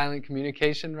nonviolent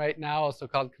communication right now, also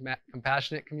called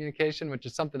compassionate communication, which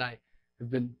is something I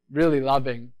have been really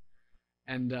loving.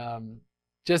 And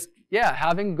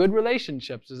having good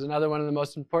relationships is another one of the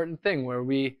most important thing,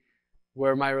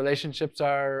 where my relationships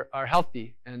are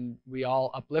healthy and we all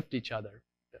uplift each other.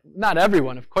 Not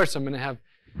everyone, of course, I'm going to have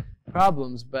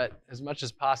problems, but as much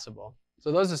as possible.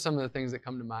 So those are some of the things that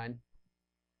come to mind.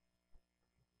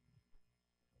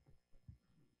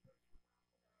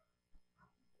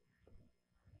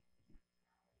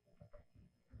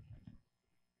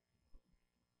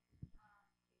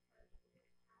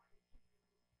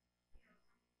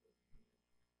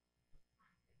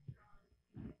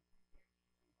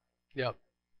 Yep.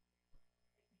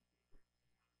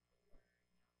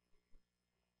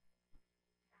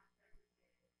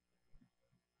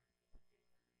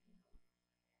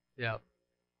 Yep.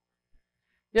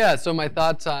 Yeah, so my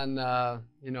thoughts on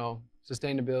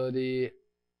sustainability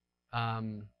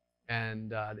and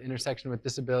the intersection with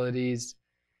disabilities.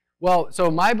 Well, so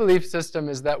my belief system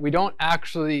is that we don't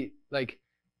actually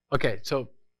so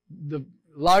the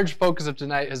large focus of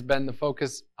tonight has been the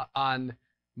focus on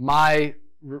my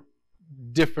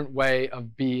different way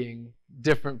of being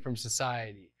different from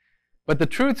society. But the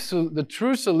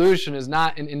true solution is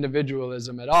not in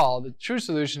individualism at all. The true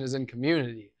solution is in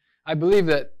community. I believe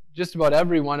that just about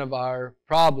every one of our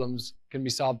problems can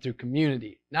be solved through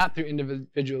community, not through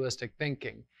individualistic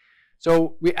thinking.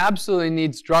 So we absolutely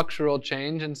need structural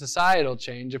change and societal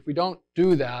change. If we don't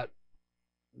do that,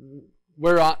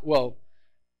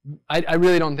 I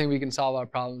really don't think we can solve our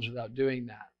problems without doing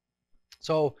that.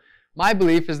 So my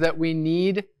belief is that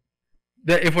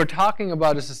if we're talking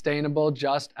about a sustainable,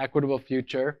 just, equitable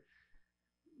future,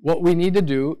 what we need to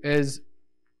do is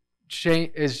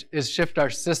shift our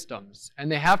systems,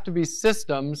 and they have to be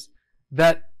systems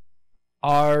that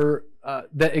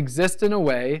that exist in a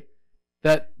way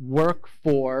that work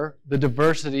for the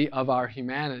diversity of our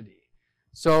humanity.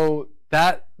 So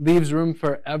that leaves room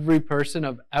for every person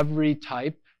of every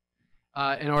type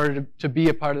in order to be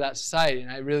a part of that society, and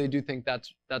I really do think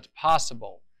that's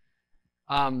possible.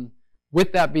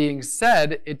 With that being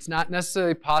said, it's not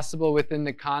necessarily possible within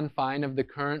the confine of the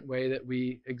current way that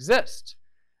we exist.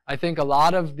 I think a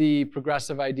lot of the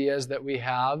progressive ideas that we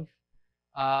have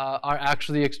are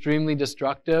actually extremely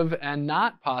destructive and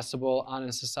not possible on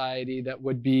a society that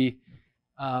would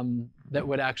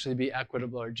actually be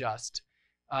equitable or just.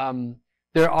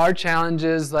 There are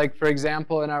challenges, like for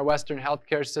example, in our Western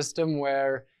healthcare system,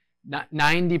 where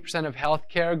 90% of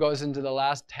healthcare goes into the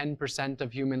last 10%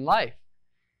 of human life.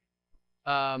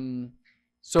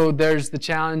 So there's the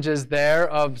challenges there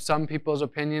of some people's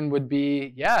opinion would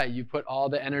be, yeah, you put all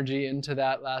the energy into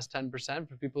that last 10%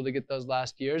 for people to get those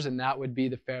last years, and that would be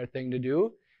the fair thing to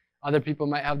do. Other people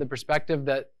might have the perspective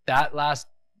that that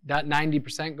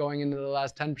 90% going into the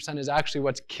last 10% is actually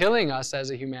what's killing us as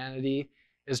a humanity,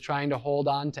 is trying to hold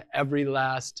on to every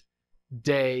last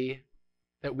day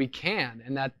that we can,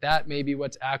 and that may be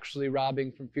what's actually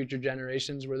robbing from future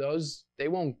generations, where they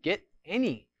won't get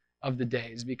any of the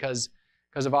days because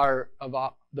of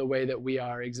the way that we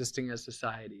are existing as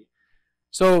society.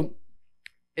 So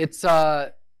it's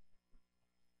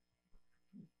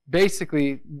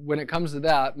basically, when it comes to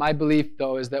that, my belief,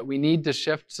 though, is that we need to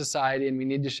shift society and we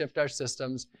need to shift our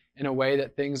systems in a way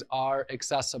that things are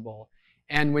accessible.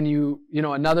 And when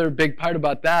another big part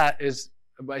about that is,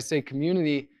 I say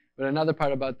community, but another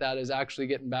part about that is actually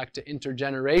getting back to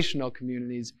intergenerational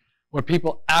communities where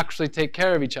people actually take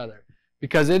care of each other.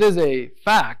 Because it is a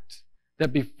fact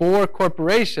that before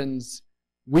corporations,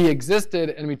 we existed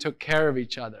and we took care of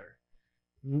each other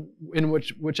in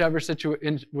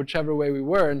whichever way we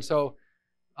were. And so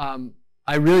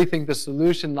I really think the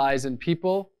solution lies in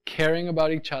people caring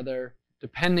about each other,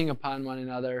 depending upon one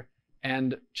another,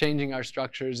 and changing our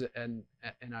structures and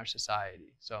in our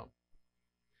society. So,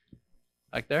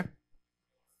 back there.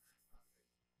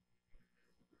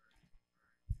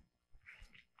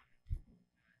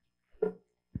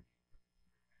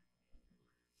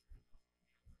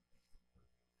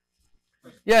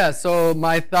 Yeah, so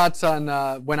my thoughts on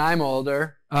when I'm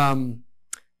older,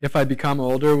 if I become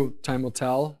older, time will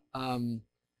tell. One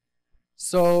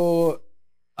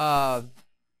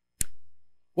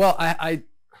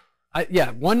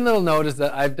little note is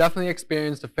that I've definitely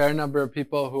experienced a fair number of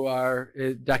people who are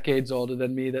decades older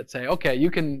than me that say, okay, you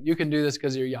can do this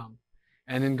because you're young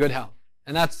and in good health.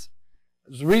 And that's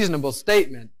a reasonable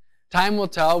statement. Time will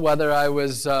tell whether I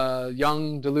was a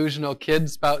young, delusional kid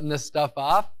spouting this stuff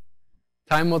off.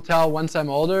 Time will tell once I'm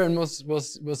older, and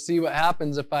we'll see what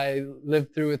happens if I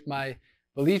live through with my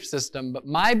belief system. But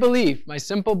my belief, my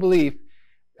simple belief,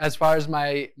 as far as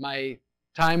my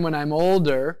time when I'm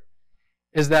older,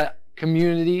 is that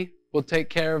community will take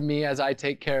care of me as I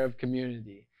take care of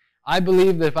community. I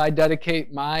believe that if I dedicate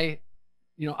I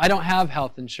don't have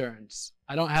health insurance.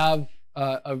 I don't have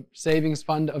a savings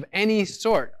fund of any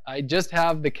sort. I just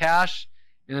have the cash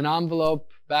in an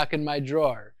envelope back in my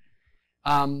drawer.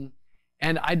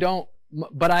 And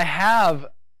but I have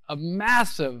a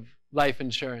massive life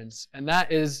insurance, and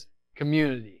that is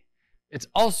community. It's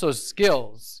also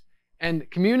skills. And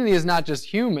community is not just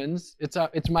humans,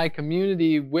 it's my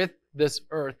community with this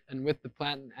earth and with the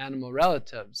plant and animal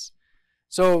relatives.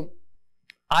 But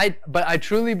I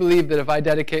truly believe that if I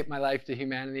dedicate my life to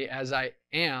humanity as I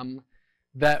am,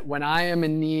 that when I am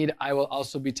in need, I will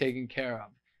also be taken care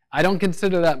of. I don't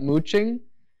consider that mooching.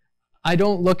 I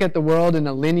don't look at the world in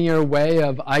a linear way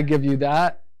of I give you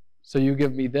that, so you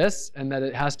give me this, and that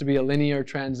it has to be a linear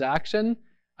transaction.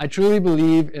 I truly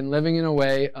believe in living in a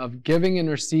way of giving and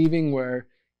receiving where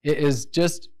it is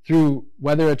just through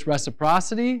whether it's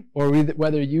reciprocity or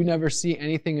whether you never see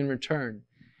anything in return.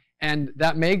 And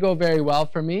that may go very well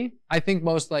for me. I think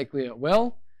most likely it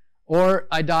will. Or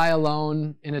I die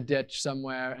alone in a ditch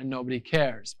somewhere and nobody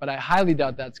cares. But I highly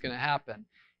doubt that's going to happen.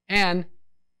 And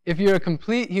if you're a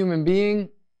complete human being,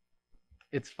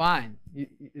 it's fine.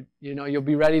 You'll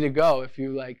be ready to go if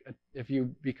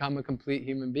you become a complete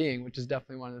human being, which is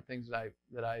definitely one of the things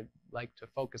that I like to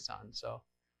focus on. So,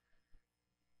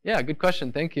 yeah, good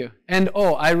question. Thank you. And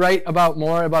I write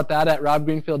more about that at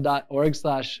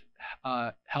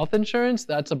robgreenfield.org/health insurance.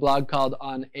 That's a blog called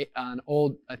on age,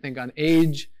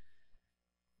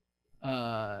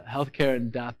 healthcare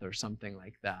and death or something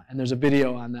like that. And there's a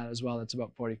video on that as well. That's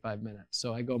about 45 minutes.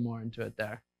 So I go more into it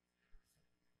there.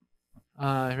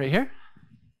 Right here.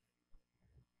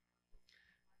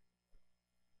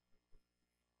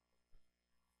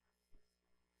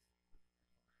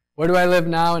 Where do I live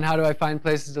now and how do I find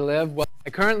places to live? Well, I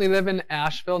currently live in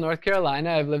Asheville, North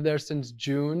Carolina. I've lived there since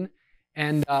June.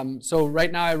 And so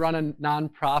right now I run a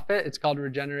nonprofit. It's called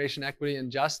Regeneration, Equity,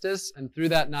 and Justice. And through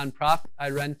that nonprofit,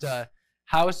 I rent a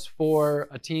house for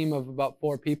a team of about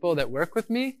 4 people that work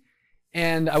with me.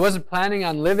 And I wasn't planning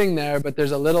on living there, but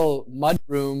there's a little mud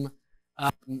room.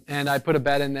 And I put a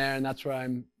bed in there, and that's where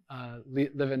I'm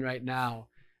living right now.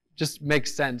 Just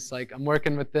makes sense. Like, I'm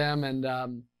working with them, and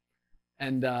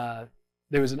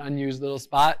there was an unused little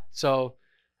spot. So,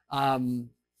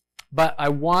 but I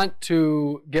want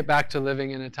to get back to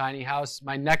living in a tiny house.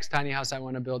 My next tiny house I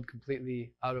want to build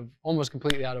almost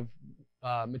completely out of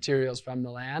materials from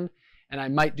the land. And I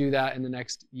might do that in the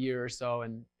next year or so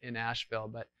in Asheville.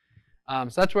 But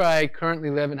so that's where I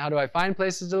currently live. And how do I find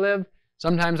places to live?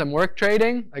 Sometimes I'm work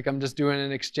trading, like I'm just doing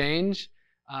an exchange.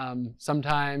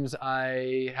 Sometimes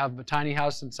I have a tiny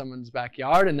house in someone's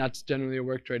backyard, and that's generally a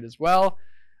work trade as well.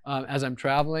 As I'm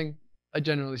traveling, I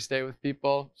generally stay with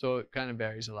people, so it kind of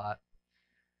varies a lot.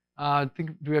 Do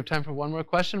we have time for one more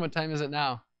question? What time is it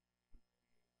now?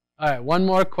 All right, one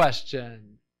more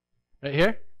question. Right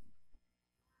here?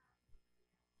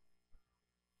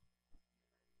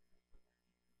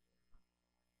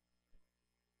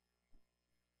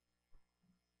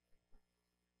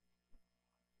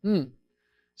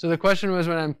 So the question was,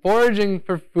 when I'm foraging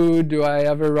for food, do I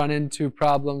ever run into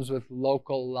problems with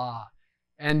local law?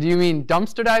 And do you mean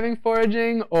dumpster diving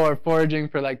foraging or foraging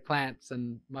for like plants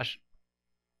and mushrooms?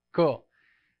 Cool.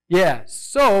 Yeah,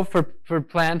 so for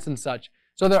plants and such.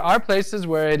 So there are places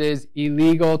where it is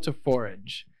illegal to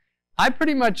forage. I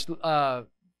pretty much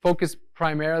focus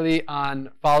primarily on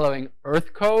following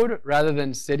Earth code rather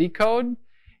than city code.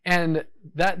 And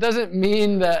that doesn't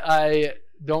mean that I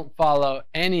don't follow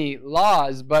any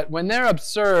laws, but when they're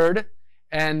absurd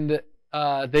and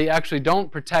they actually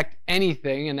don't protect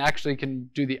anything and actually can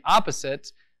do the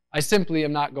opposite, I simply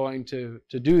am not going to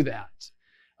do that.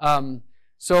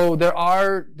 So there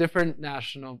are different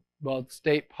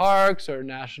state parks or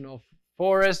national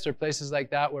forests or places like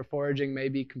that where foraging may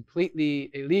be completely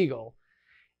illegal.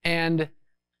 And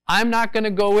I'm not going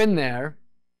to go in there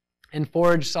and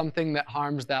forage something that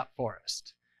harms that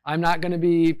forest. I'm not going to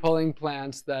be pulling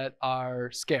plants that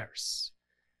are scarce.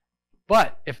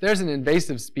 But if there's an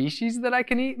invasive species that I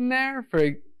can eat in there,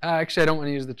 actually I don't want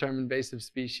to use the term invasive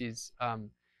species,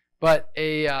 but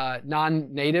a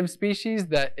non-native species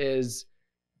that is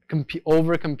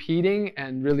over-competing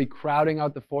and really crowding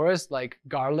out the forest, like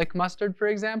garlic mustard, for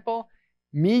example,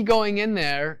 me going in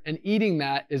there and eating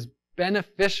that is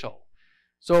beneficial.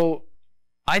 So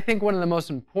I think one of the most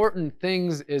important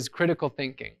things is critical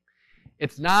thinking.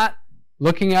 It's not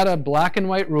looking at a black and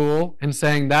white rule and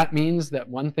saying that means that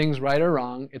one thing's right or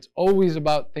wrong. It's always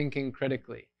about thinking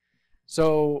critically.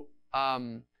 So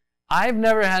I've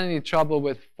never had any trouble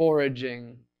with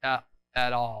foraging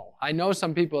at all. I know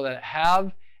some people that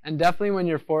have, and definitely when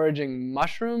you're foraging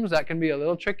mushrooms, that can be a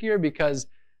little trickier because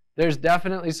there's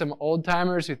definitely some old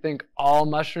timers who think all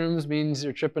mushrooms means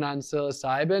you're tripping on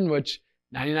psilocybin, which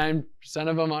 99%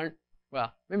 of them aren't.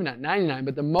 Well, maybe not 99,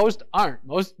 but the most aren't.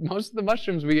 Most of the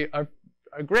mushrooms are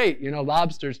great. You know,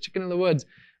 lobsters, chicken in the woods,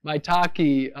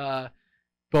 maitake,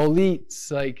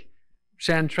 boletes, like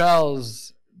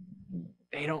chanterelles.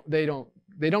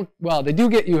 They do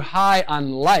get you high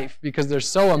on life because they're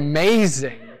so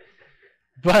amazing.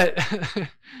 But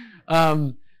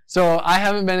so I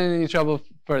haven't been in any trouble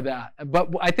for that. But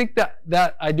I think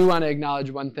that I do want to acknowledge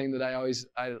one thing that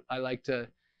I like to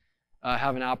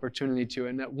have an opportunity to.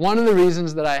 And that one of the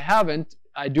reasons that I haven't,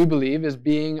 I do believe, is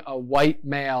being a white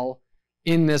male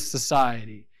in this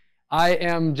society. I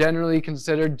am generally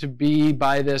considered to be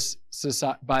by this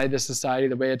society,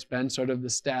 the way it's been, sort of the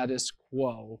status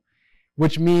quo,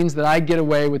 which means that I get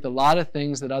away with a lot of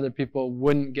things that other people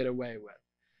wouldn't get away with.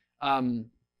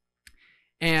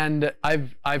 And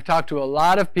I've talked to a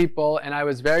lot of people, and I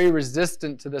was very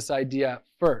resistant to this idea at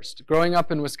first. Growing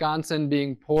up in Wisconsin,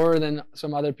 being poorer than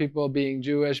some other people, being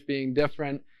Jewish, being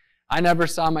different, I never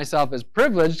saw myself as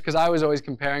privileged because I was always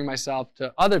comparing myself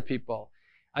to other people.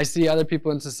 I see other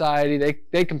people in society,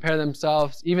 they compare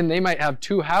themselves, even they might have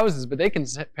 2 houses, but they can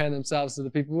compare themselves to the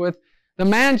people with the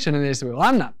mansion, and they say, well,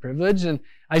 I'm not privileged. And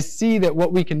I see that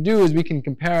what we can do is we can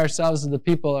compare ourselves to the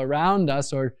people around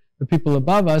us or the people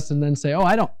above us and then say, oh,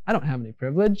 I don't have any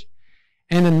privilege.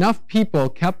 And enough people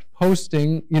kept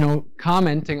posting,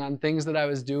 commenting on things that I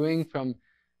was doing from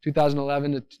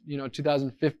 2011 to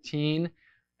 2015.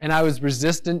 And I was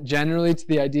resistant generally to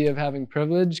the idea of having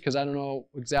privilege because I don't know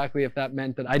exactly if that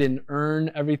meant that I didn't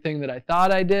earn everything that I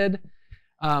thought I did.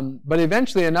 But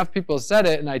eventually enough people said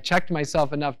it, and I checked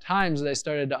myself enough times that I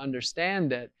started to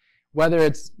understand it. Whether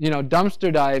it's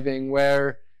dumpster diving,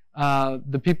 where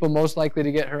the people most likely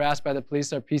to get harassed by the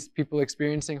police are people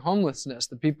experiencing homelessness,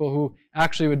 the people who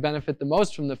actually would benefit the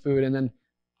most from the food, and then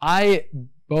I,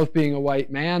 both being a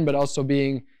white man, but also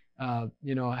being,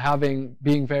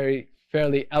 being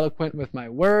fairly eloquent with my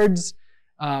words,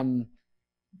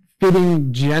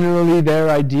 fitting generally their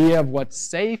idea of what's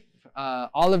safe.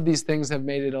 All of these things have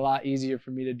made it a lot easier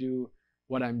for me to do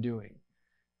what I'm doing.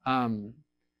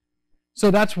 So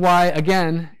that's why,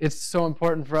 again, it's so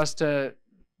important for us to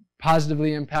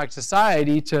positively impact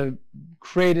society, to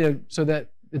create it so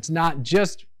that it's not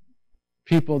just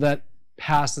people that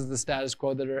pass as the status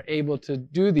quo that are able to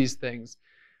do these things.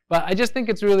 But I just think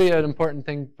it's really an important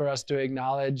thing for us to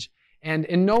acknowledge. And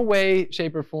in no way,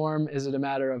 shape, or form is it a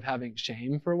matter of having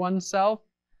shame for oneself.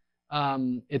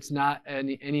 It's not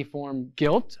any form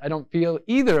guilt. I don't feel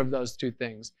either of those two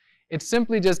things. It's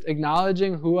simply just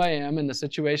acknowledging who I am and the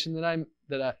situation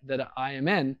that I am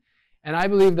in. And I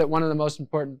believe that one of the most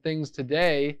important things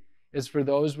today is for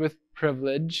those with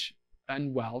privilege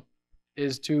and wealth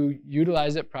is to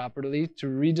utilize it properly, to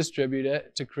redistribute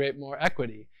it, to create more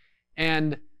equity.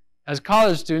 And as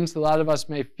college students, a lot of us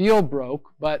may feel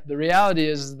broke, but the reality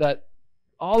is that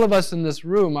all of us in this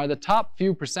room are the top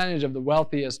few percentage of the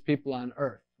wealthiest people on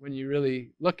earth when you really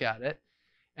look at it.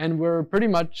 and we're pretty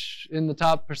much in the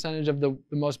top percentage of the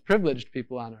most privileged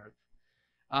people on earth.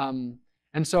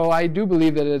 And so I do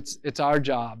believe that it's our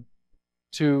job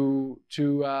to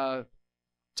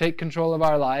take control of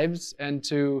our lives and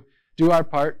to do our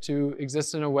part to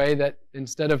exist in a way that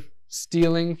instead of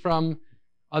stealing from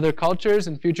other cultures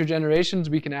and future generations,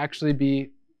 we can actually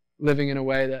be living in a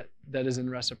way that is in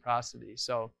reciprocity.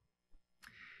 So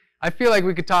I feel like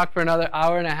we could talk for another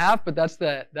hour and a half, but that's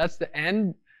the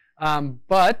end.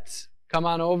 But come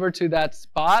on over to that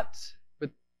spot,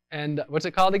 and what's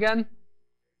it called again?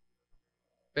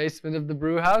 Basement of the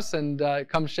brew house, and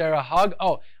come share a hug.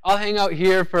 Oh, I'll hang out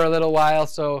here for a little while,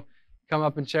 so come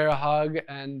up and share a hug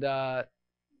and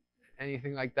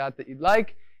anything like that you'd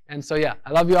like. And so yeah,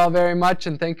 I love you all very much,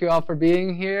 and thank you all for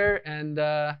being here, and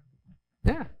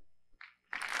yeah.